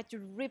 Try to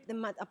rip the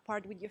mat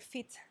apart with your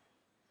feet.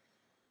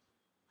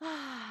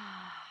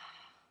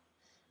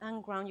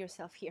 And ground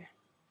yourself here.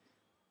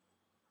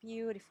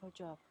 Beautiful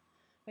job.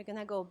 We're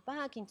gonna go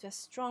back into a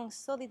strong,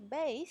 solid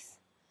base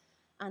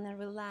and a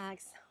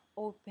relaxed,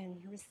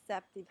 open,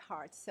 receptive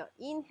heart. So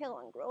inhale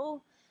and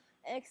grow,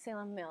 exhale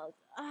and melt.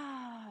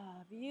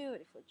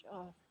 Beautiful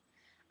job.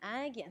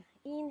 And again,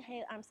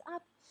 inhale, arms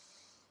up.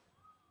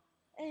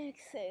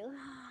 Exhale.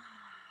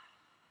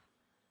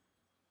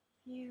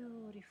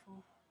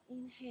 Beautiful.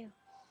 Inhale.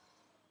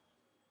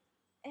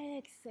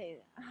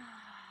 Exhale.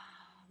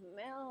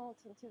 Melt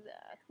into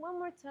that. One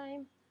more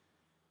time.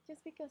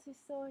 Just because it's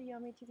so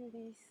yummy to do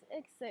this.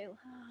 Exhale.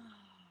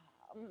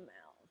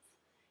 Melt.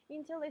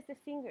 Interlace the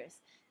fingers.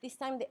 This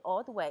time the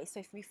odd way. So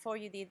if before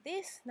you did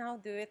this, now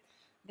do it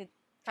the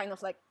kind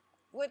of like,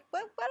 what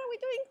are we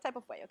doing type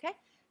of way, okay?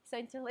 So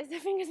interlace the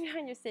fingers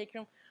behind your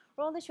sacrum.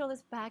 Roll the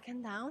shoulders back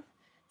and down.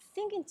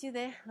 Sink into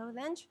the low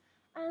lunge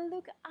and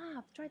look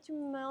up. Try to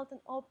melt and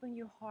open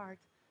your heart.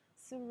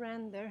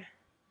 Surrender.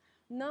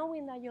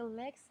 Knowing that your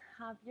legs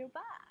have your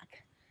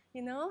back.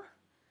 You know,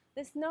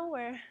 there's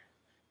nowhere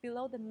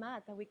below the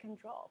mat that we can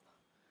drop.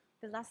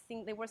 The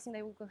worst thing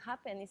that could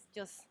happen is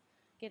just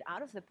get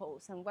out of the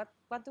pose. And what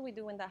do we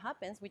do when that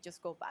happens? We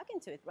just go back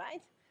into it,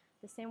 right?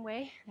 The same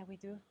way that we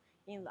do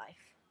in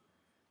life.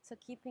 So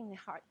keeping the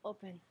heart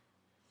open.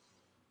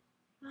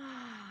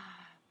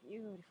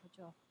 Beautiful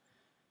job.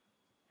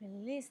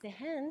 Release the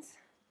hands.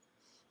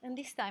 And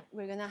this time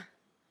we're gonna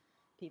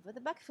pivot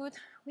the back foot,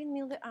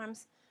 windmill the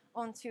arms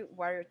onto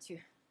warrior two.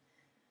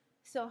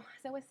 So,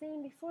 as I was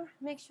saying before,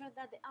 make sure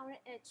that the outer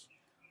edge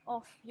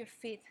of your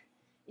feet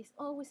is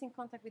always in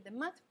contact with the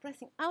mat,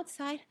 pressing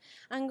outside,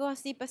 and go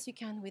as deep as you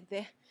can with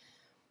the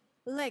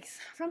legs.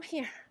 From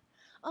here,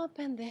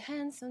 open the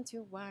hands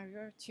onto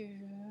warrior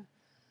two.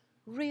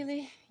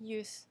 Really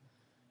use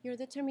your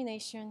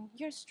determination,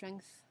 your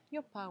strength,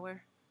 your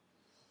power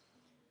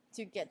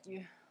to get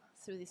you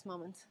through this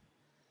moment.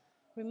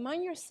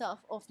 Remind yourself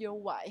of your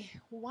why.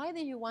 Why do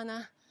you want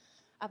to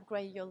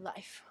upgrade your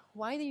life?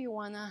 Why do you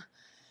want to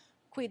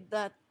quit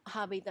that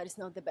habit that is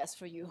not the best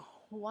for you?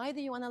 Why do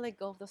you want to let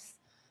go of those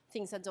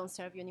things that don't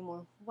serve you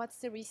anymore? What's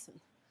the reason?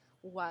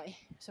 Why?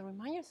 So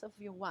remind yourself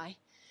of your why.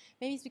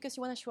 Maybe it's because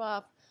you want to show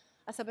up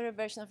as a better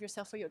version of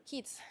yourself for your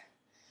kids,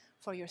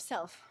 for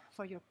yourself,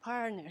 for your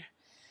partner.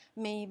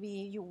 Maybe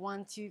you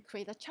want to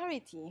create a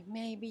charity.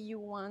 Maybe you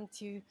want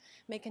to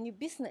make a new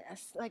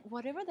business. Like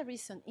whatever the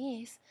reason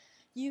is,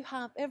 you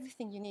have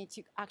everything you need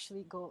to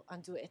actually go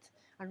and do it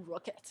and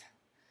rock it.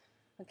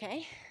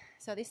 Okay?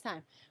 So this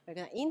time, we're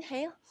gonna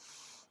inhale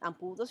and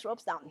pull those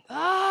ropes down.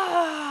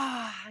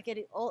 Get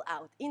it all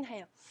out.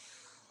 Inhale.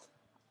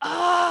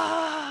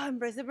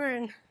 Embrace the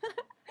burn.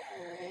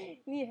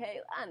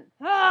 Inhale and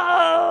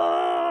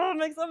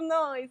make some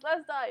noise.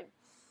 Last time.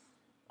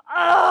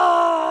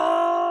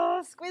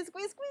 Squeeze,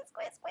 squeeze, squeeze,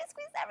 squeeze, squeeze,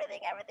 squeeze.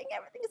 Everything, everything,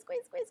 everything.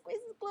 Squeeze, squeeze,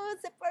 squeeze, close,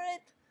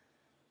 separate.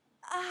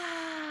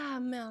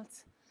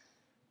 Melt.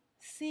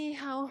 See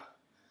how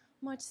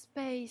much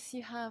space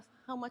you have,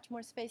 how much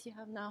more space you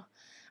have now.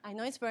 I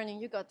know it's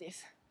burning, you got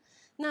this.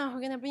 Now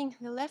we're gonna bring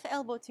the left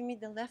elbow to meet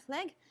the left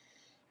leg.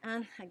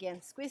 And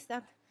again, squeeze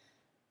that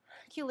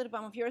cute little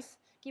bum of yours.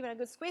 Give it a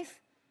good squeeze.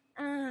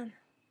 And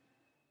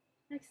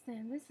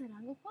extend this side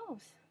angle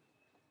pose.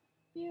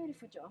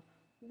 Beautiful job.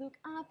 Look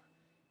up.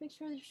 Make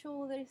sure the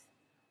shoulder is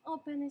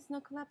open, it's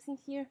not collapsing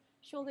here.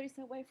 Shoulder is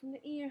away from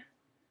the ear.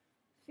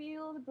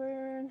 Feel the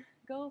burn.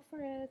 Go for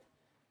it.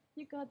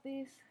 You got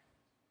this.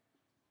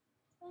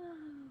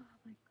 Oh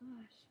my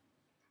gosh.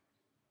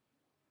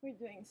 We're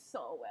doing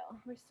so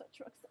well. We're such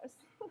rock stars.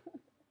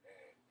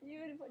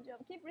 Beautiful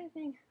job. Keep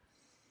breathing.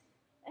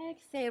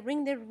 Exhale.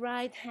 Bring the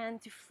right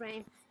hand to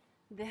frame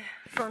the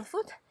front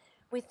foot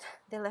with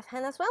the left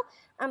hand as well.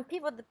 And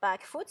pivot the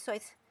back foot so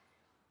it's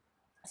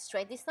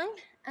straight this time.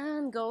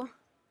 And go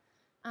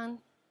and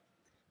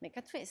make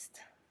a twist.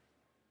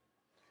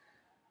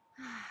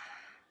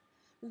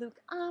 Look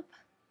up.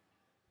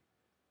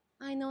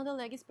 I know the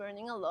leg is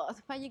burning a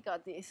lot, but you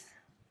got this.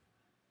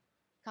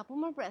 Couple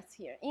more breaths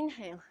here.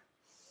 Inhale.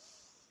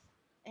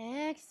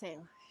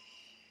 Exhale.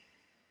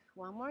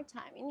 One more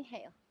time.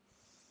 Inhale.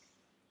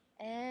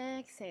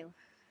 Exhale.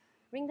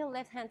 Bring the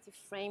left hand to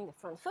frame the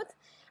front foot.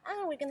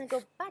 And we're going to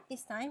go back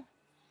this time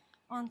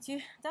onto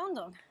down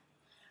dog.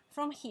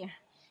 From here,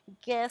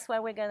 guess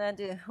what we're going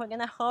to do? We're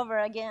going to hover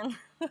again.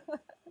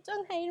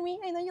 Don't hate me.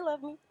 I know you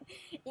love me.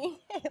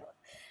 Inhale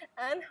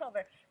and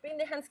hover. Bring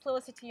the hands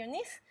closer to your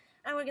knees.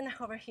 And we're going to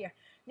hover here.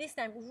 This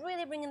time,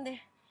 really bringing the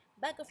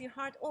back of your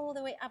heart all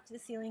the way up to the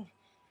ceiling.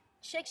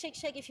 Shake, shake,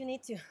 shake if you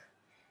need to.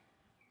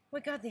 We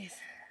got this.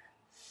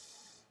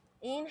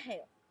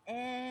 Inhale.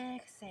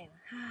 Exhale.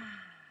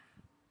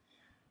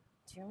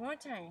 2 more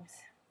times.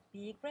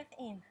 Big breath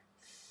in.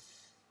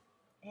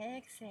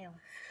 Exhale.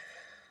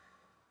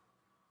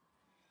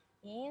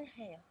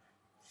 Inhale.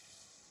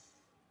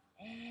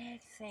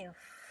 Exhale.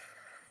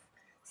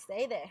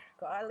 Stay there.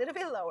 Go a little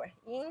bit lower.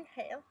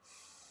 Inhale.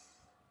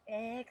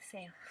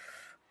 Exhale.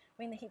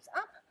 Bring the hips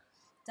up.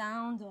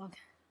 Down dog.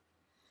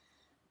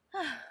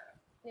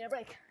 Need a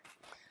break.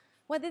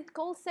 What did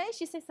Cole say?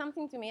 She said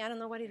something to me. I don't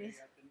know what it is.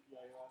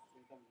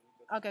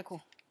 Okay,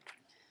 cool.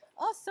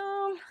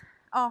 Awesome.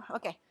 Oh,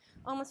 okay.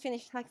 Almost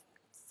finished. Like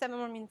 7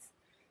 more minutes.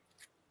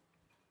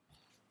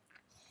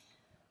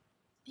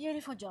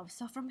 Beautiful job.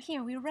 So from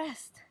here we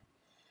rest.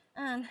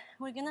 And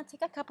we're going to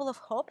take a couple of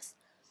hops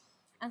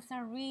and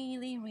start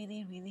really,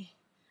 really, really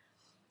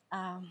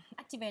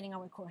activating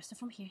our core. So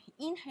from here,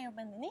 inhale,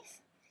 bend the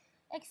knees.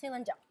 Exhale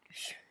and jump.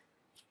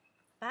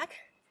 Back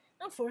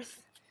and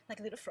forth like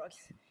little frogs.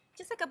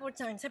 Just a couple of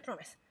times, I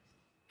promise.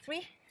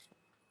 3,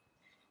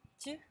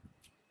 2,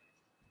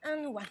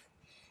 and 1.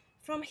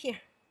 From here,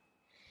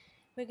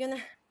 we're going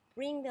to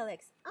bring the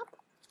legs up.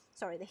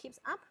 Sorry, the hips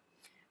up.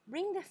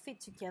 Bring the feet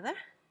together.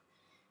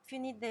 If you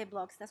need the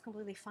blocks, that's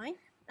completely fine.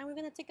 And we're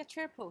going to take a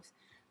chair pose.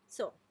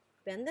 So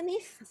bend the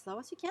knees as low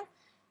as you can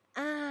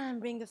and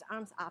bring those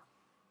arms up.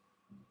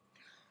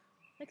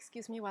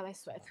 Excuse me while I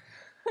sweat.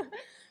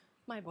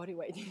 My body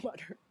weight in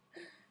water.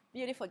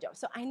 Beautiful job.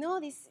 So I know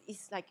this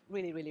is like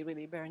really, really,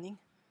 really burning,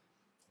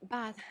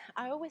 but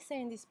I always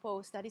say in this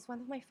pose that it's one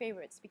of my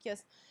favorites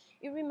because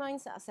it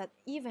reminds us that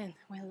even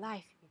when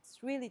life is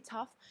really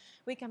tough,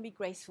 we can be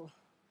graceful.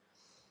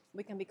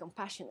 We can be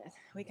compassionate,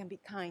 we can be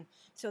kind.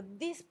 So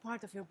this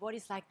part of your body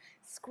is like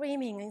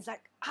screaming and it's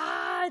like,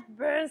 it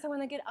burns, I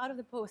want to get out of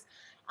the pose.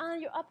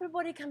 And your upper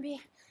body can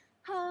be,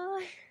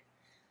 hi,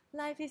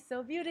 life is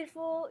so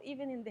beautiful,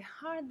 even in the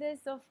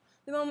hardest of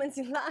the moments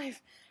in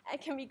life. I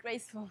can be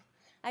graceful,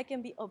 I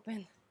can be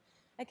open,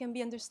 I can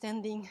be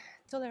understanding,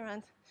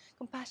 tolerant,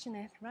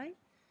 compassionate, right?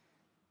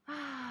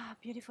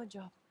 Beautiful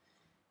job.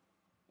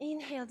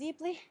 Inhale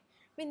deeply,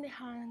 bring the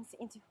hands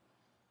into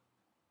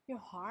your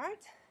heart.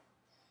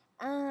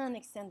 And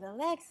extend the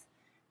legs,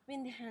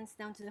 bring the hands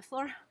down to the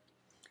floor,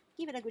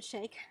 give it a good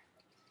shake.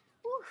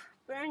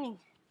 Burning.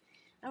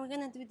 And we're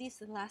gonna do this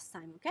the last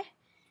time, okay?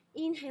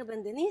 Inhale,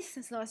 bend the knees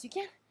as low as you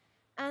can,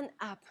 and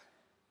up.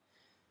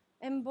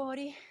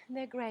 Embody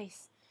the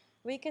grace.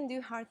 We can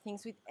do hard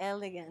things with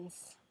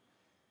elegance.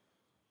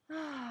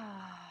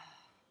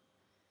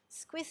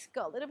 Squeeze,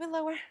 go a little bit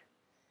lower,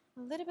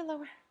 a little bit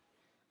lower,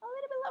 a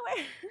little bit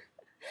lower.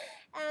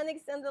 And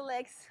extend the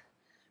legs.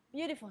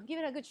 Beautiful, give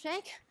it a good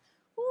shake.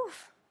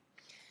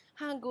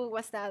 How good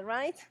was that,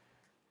 right?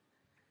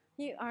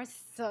 You are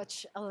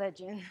such a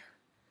legend.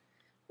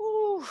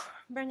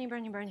 Burning,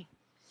 burning, burning.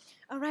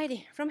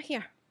 Alrighty, from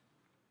here,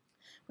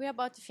 we're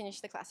about to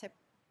finish the class, I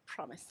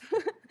promise.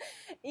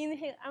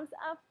 Inhale, arms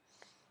up,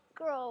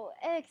 grow.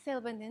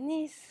 Exhale, bend the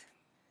knees,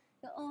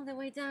 go all the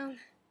way down.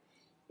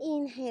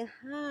 Inhale,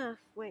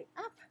 halfway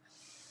up.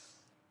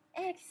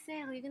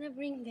 Exhale, you're gonna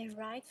bring the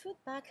right foot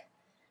back,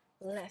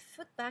 left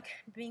foot back,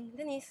 bring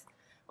the knees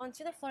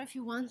onto the floor if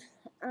you want,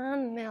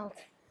 and melt.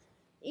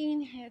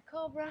 Inhale,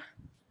 cobra.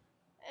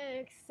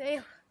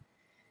 Exhale,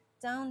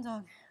 down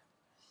dog.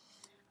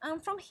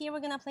 And from here,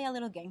 we're gonna play a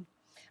little game.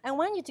 I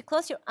want you to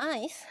close your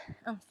eyes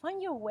and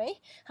find your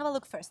way. Have a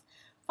look first.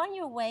 Find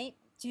your way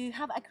to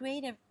have a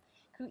creative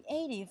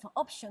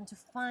option to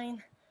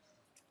find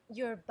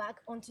your back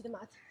onto the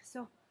mat.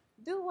 So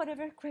do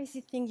whatever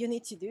crazy thing you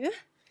need to do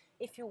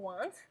if you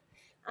want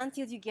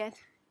until you get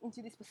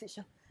into this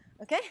position.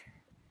 Okay?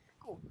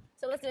 Cool.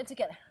 So let's do it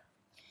together.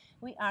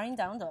 We are in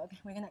down dog.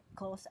 We're gonna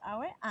close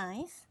our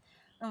eyes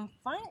and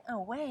find a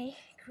way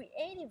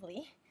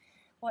creatively,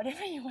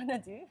 whatever you wanna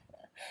do.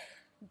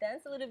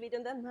 Dance a little bit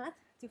on that mat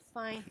to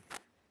find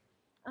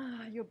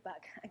your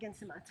back against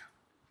the mat.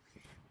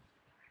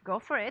 Go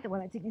for it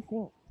when I take this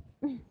thing.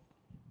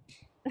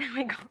 There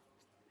we go.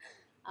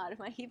 Out of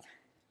my hip.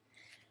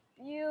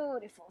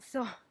 Beautiful.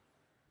 So,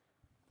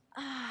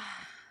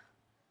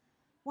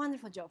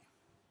 wonderful job.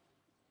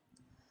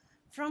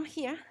 From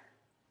here,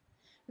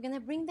 we're gonna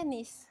bring the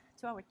knees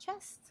to our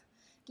chest.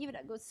 Give it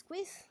a good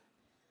squeeze.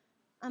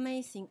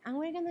 Amazing. And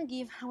we're gonna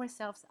give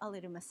ourselves a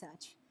little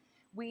massage.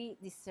 We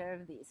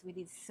deserve this. We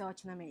did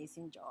such an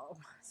amazing job.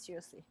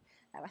 Seriously,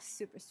 that was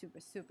super, super,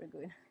 super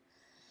good.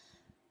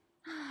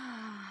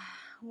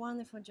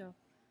 Wonderful job.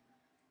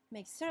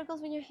 Make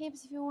circles with your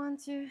hips if you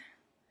want to.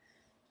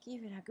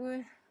 Give it a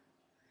good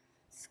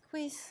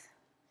squeeze.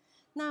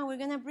 Now we're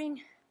gonna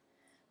bring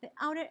the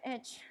outer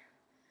edge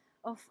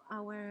of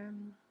our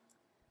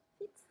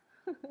feet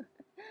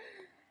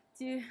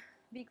to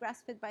be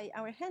grasped by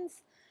our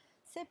hands.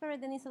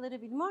 Separate the knees a little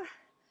bit more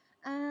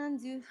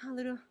and do a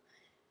little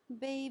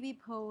baby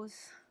pose,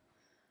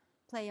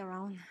 play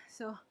around.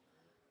 So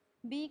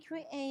be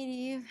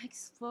creative,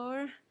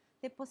 explore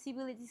the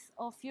possibilities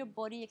of your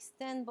body.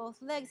 Extend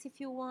both legs if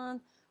you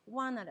want,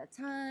 one at a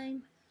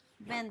time.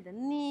 Bend the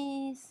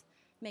knees,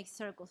 make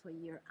circles with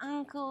your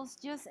ankles.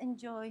 Just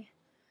enjoy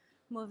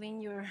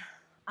moving your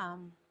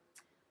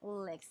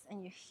legs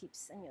and your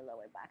hips and your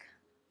lower back.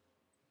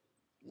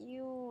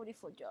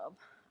 Beautiful job,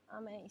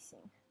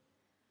 amazing.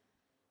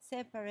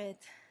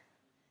 Separate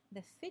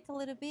the feet a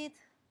little bit.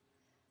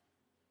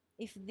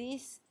 If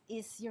this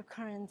is your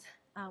current,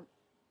 I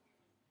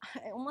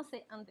almost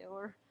say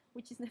andeur,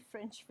 which is the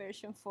French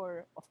version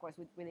for, of course,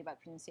 with really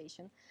bad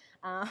pronunciation,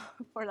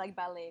 for like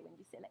ballet, when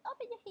you say like,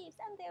 open your hips,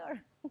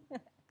 andeur.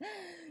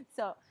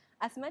 So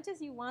as much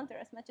as you want or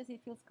as much as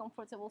it feels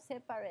comfortable,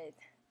 separate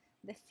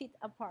the feet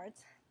apart.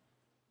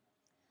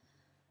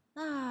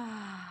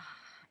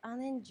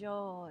 And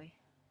enjoy.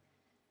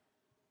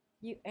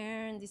 You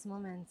earned this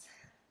moment.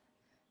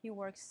 You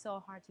worked so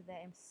hard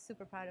today. I'm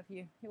super proud of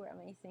you. You were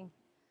amazing.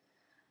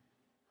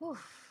 Whew,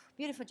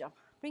 beautiful job.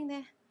 Bring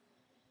the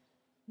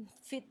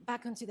feet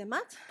back onto the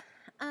mat,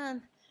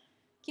 and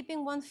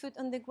keeping one foot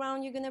on the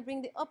ground, you're gonna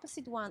bring the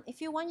opposite one.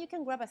 If you want, you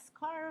can grab a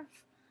scarf,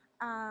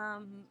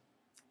 how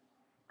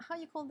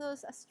you call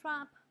those, a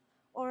strap,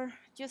 or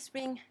just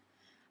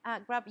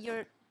grab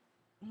your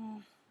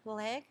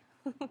leg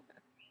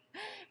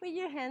with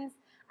your hands,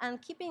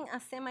 and keeping a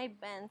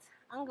semi-bent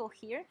angle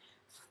here,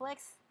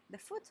 flex the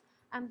foot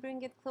and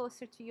bring it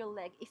closer to your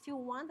leg. If you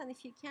want, and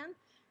if you can,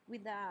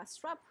 with a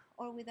strap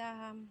or with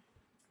a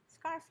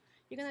scarf,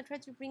 you're gonna try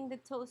to bring the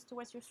toes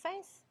towards your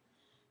face.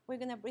 We're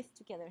gonna breathe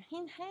together.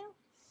 Inhale,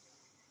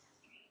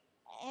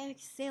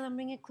 exhale, and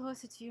bring it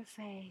closer to your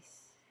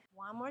face.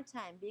 One more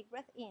time, big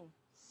breath in.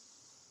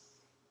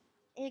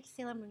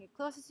 Exhale and bring it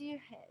closer to your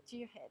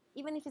head,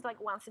 even if it's like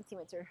 1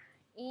 centimeter.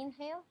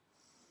 Inhale,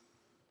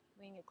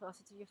 bring it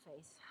closer to your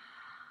face.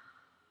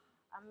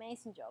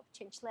 Amazing job.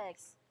 Change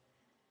legs.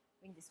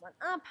 Bring this one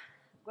up,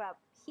 grab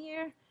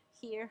here,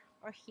 here,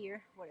 or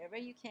here, wherever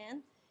you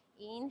can.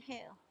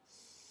 Inhale.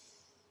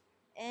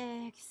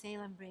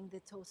 Exhale and bring the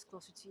toes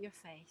closer to your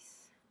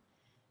face.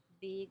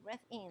 Big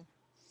breath in.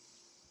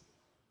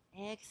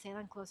 Exhale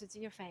and closer to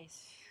your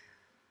face.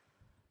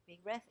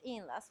 Big breath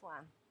in, last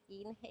one.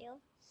 Inhale.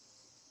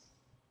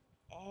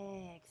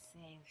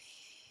 Exhale.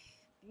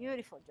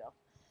 Beautiful job.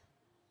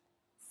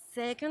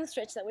 Second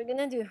stretch that we're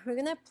gonna do, we're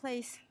gonna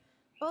place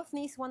both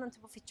knees one on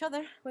top of each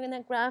other. We're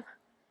gonna grab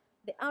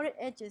the outer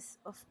edges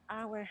of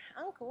our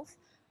ankles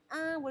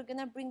and we're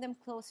gonna bring them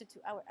closer to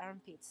our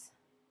armpits.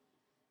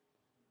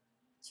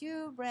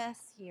 2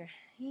 breaths here.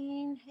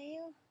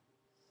 Inhale.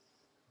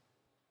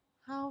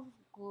 How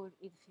good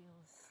it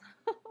feels.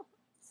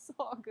 So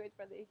good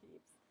for the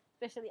hips,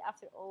 especially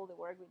after all the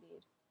work we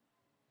did.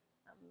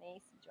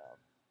 Amazing job.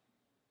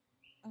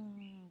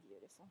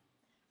 Beautiful.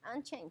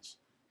 And change.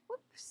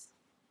 Whoops.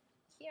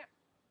 Here.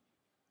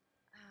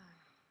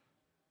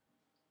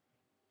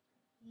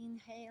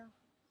 Inhale.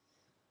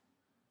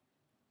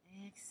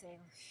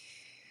 Exhale.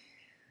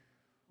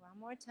 One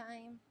more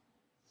time.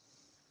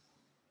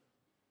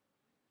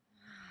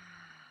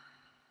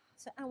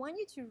 So I want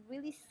you to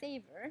really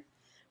savor.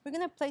 We're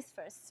gonna place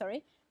first,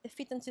 the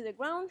feet onto the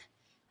ground,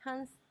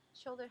 hands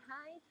shoulder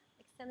height,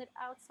 extended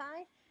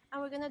outside,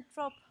 and we're gonna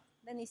drop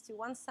the knees to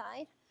one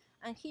side.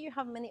 And here you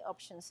have many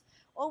options.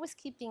 Always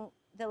keeping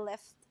the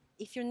left,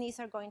 if your knees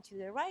are going to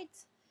the right,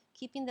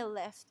 keeping the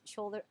left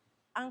shoulder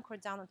anchor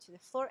down onto the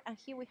floor. And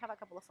here we have a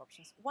couple of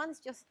options. One is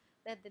just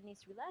let the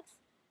knees relax.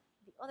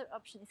 The other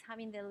option is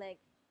having the leg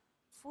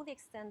fully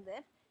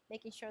extended,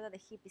 making sure that the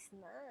hip is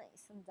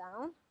nice and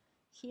down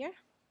here.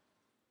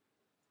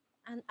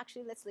 And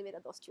actually, let's leave it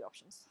at those two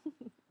options.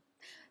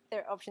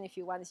 Third option, if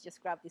you want, is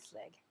just grab this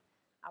leg.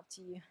 Up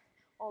to you.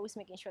 Always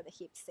making sure the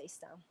hip stays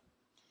down.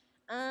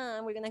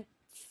 And we're gonna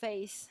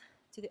face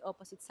to the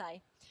opposite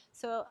side.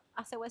 So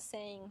as I was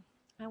saying,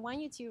 I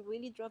want you to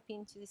really drop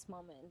into this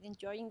moment,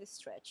 enjoying the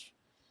stretch,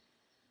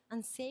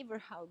 and savor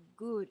how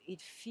good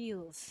it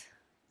feels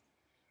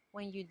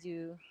when you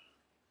do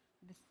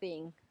the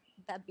thing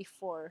that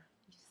before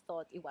you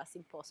thought it was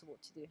impossible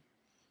to do.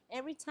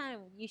 Every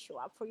time you show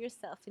up for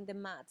yourself in the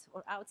mat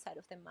or outside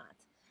of the mat,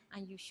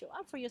 and you show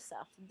up for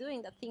yourself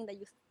doing that thing that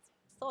you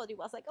thought it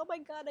was like, oh my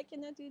God, I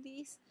cannot do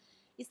this.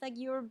 It's like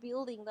you're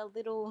building that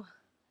little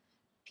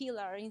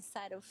pillar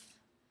inside of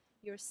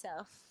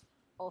yourself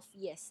of,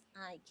 yes,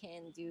 I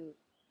can do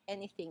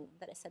anything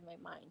that I set my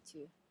mind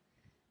to.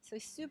 So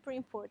it's super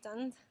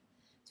important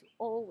to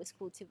always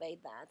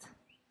cultivate that.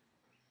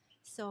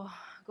 So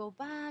go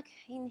back,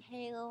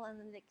 inhale, and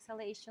then the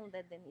exhalation,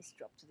 let the knees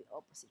drop to the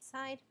opposite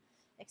side.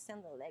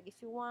 Extend the leg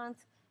if you want.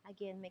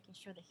 Again, making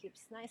sure the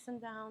hips nice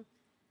and down.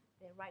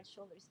 The right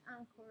shoulder is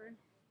anchored.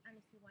 And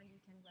if you want, you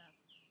can grab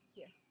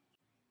here.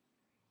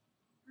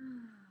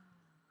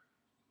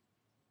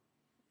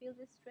 Feel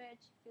the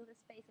stretch, feel the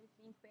space that's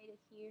being created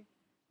here,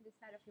 on the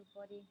side of your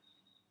body.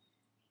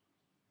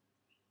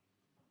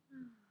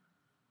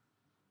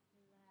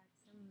 Relax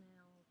and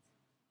melt.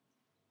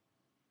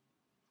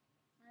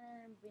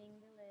 And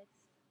bring the legs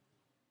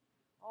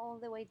all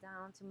the way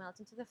down to melt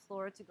into the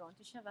floor, to go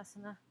into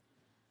Shavasana.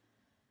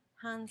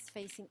 Hands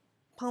facing,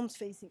 palms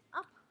facing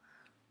up.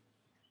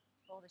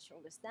 Roll the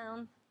shoulders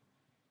down.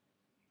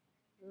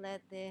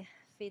 Let the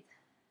feet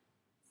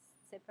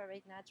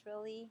separate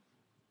naturally.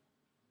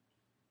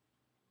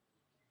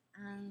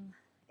 And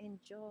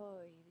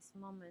enjoy this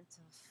moment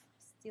of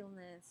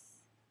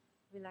stillness,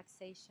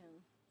 relaxation.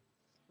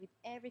 With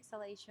every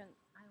exhalation,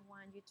 I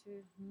want you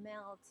to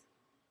melt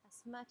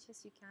as much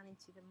as you can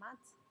into the mat.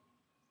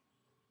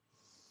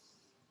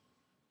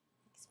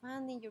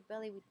 Expanding your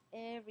belly with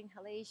every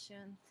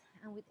inhalation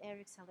and with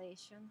every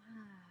exhalation.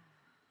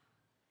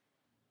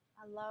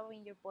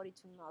 Allowing your body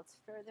to melt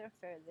further and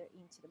further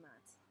into the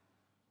mat.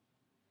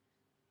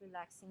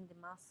 Relaxing the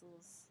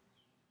muscles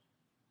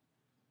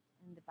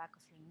in the back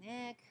of your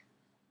neck,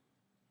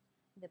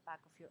 the back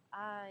of your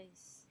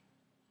eyes,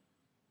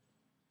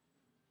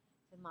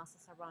 the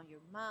muscles around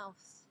your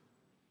mouth,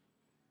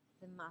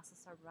 the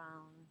muscles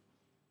around,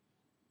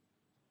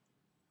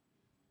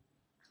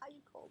 how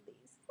you call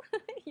these?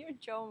 Your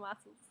jaw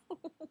muscles.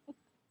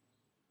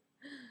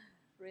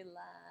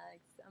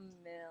 Relax and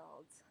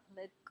melt.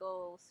 Let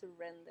go,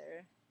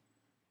 surrender.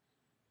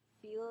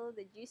 Feel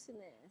the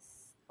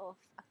juiciness of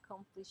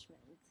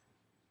accomplishment,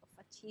 of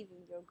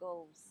achieving your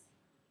goals.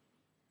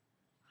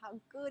 How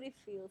good it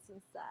feels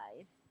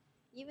inside.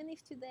 Even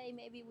if today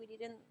maybe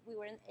we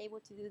weren't able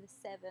to do the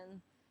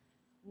 7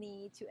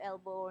 knee to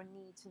elbow or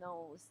knee to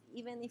nose,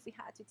 even if we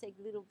had to take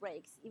little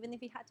breaks, even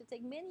if we had to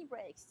take many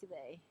breaks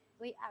today,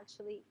 we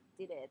actually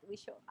did it. We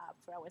show up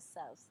for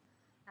ourselves.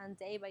 And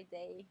day by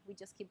day, we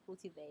just keep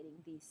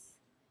cultivating this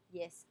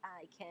yes,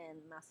 I can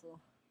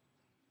muscle.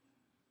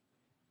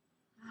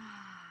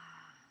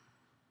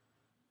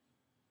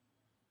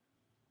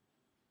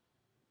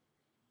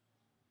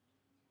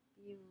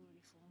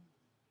 Beautiful.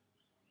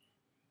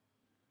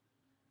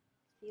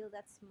 Feel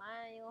that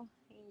smile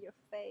in your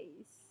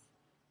face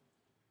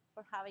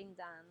for having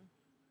done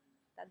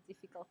that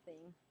difficult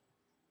thing,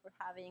 for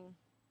having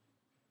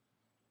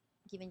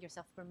given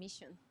yourself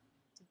permission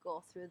to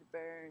go through the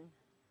burn,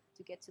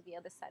 to get to the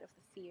other side of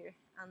the fear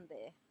and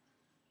the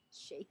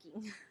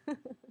shaking.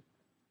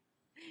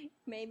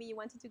 Maybe you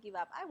wanted to give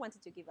up. I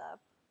wanted to give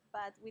up,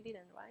 but we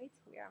didn't, right?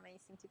 We are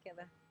amazing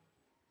together.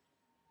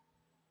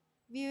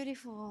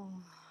 Beautiful.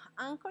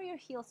 Anchor your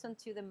heels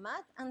onto the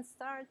mat and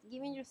start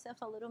giving yourself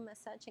a little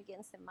massage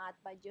against the mat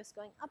by just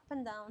going up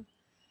and down.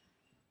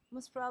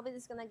 Most probably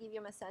it's gonna give you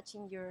a massage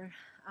in your,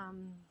 how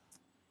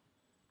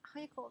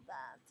you call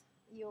that?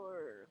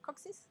 Your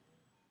coccyx,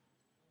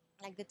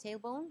 like the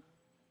tailbone.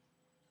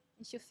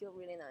 It should feel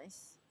really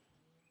nice.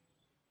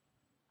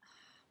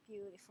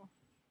 Beautiful.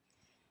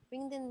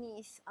 Bring the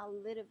knees a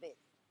little bit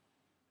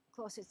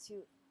closer to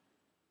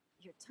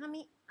your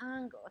tummy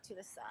and go to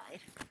the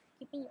side.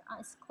 Keeping your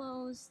eyes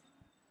closed.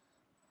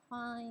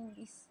 Find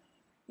this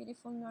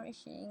beautiful,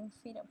 nourishing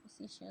fetal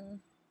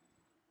position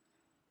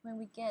when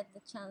we get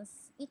the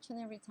chance each and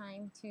every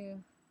time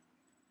to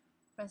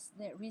press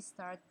the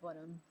restart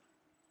button.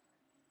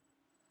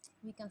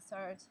 We can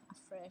start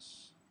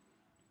afresh.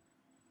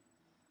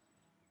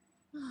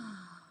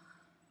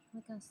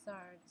 We can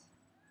start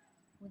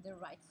with the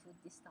right foot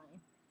this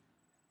time.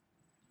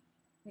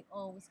 We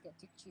always get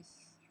to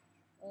choose.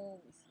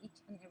 Always,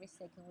 each and every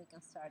second, we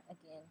can start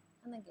again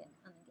and again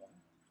and again.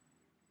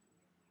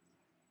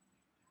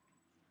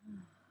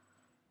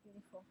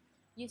 Beautiful.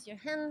 Use your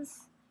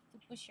hands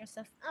to push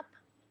yourself up.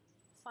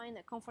 Find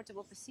a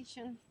comfortable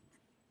position,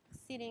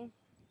 sitting.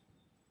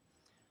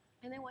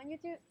 And I want you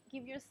to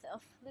give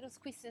yourself little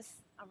squeezes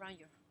around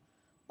your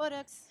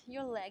buttocks,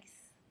 your legs,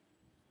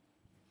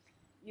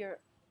 your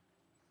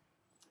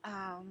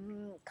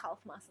calf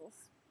muscles.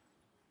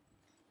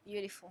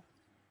 Beautiful.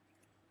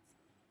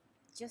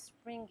 Just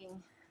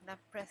bringing that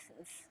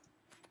presence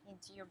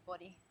into your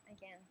body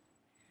again.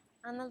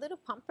 And a little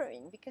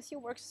pampering because you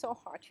worked so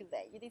hard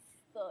today. You did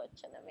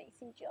such an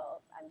amazing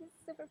job. I'm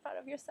just super proud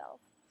of yourself.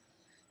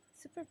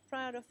 Super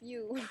proud of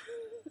you.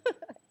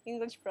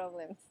 English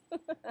problems.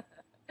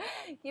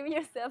 Give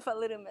yourself a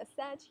little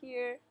massage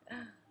here.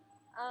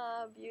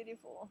 Ah,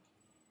 beautiful.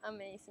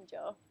 Amazing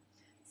job.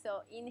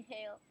 So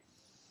inhale.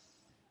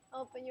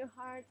 Open your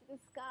heart to the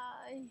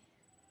sky.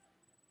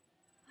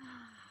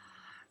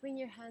 Bring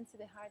your hands to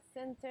the heart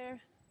center.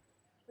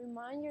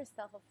 Remind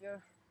yourself of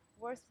your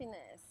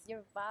worthiness,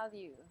 your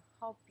value,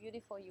 how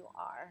beautiful you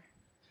are.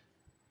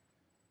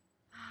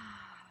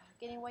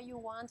 Getting what you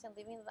want and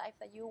living the life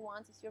that you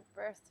want is your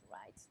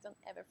birthright. Don't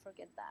ever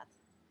forget that.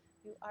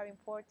 You are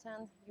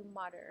important, you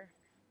matter,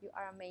 you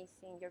are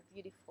amazing, you're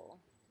beautiful,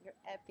 you're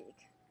epic.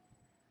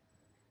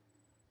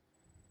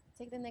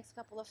 Take the next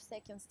couple of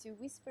seconds to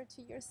whisper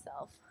to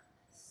yourself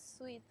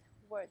sweet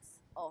words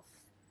of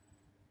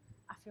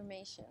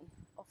affirmation,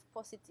 of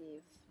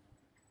positive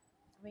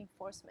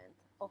reinforcement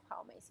of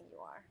how amazing you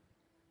are.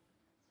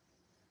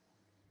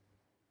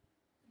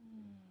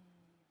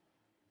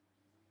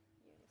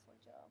 Beautiful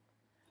job.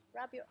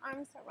 Wrap your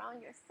arms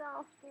around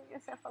yourself. Give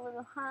yourself a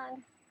little hug.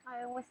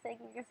 I always say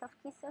give yourself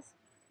kisses.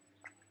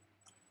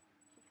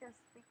 Because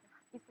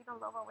if we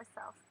don't love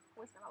ourselves,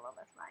 who's going to love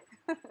us,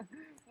 right?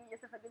 Give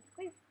yourself a good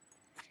squeeze.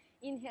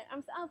 Inhale,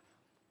 arms up.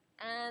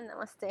 And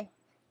namaste.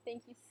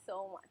 Thank you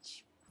so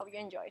much. Hope you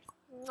enjoyed.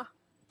 Mwah.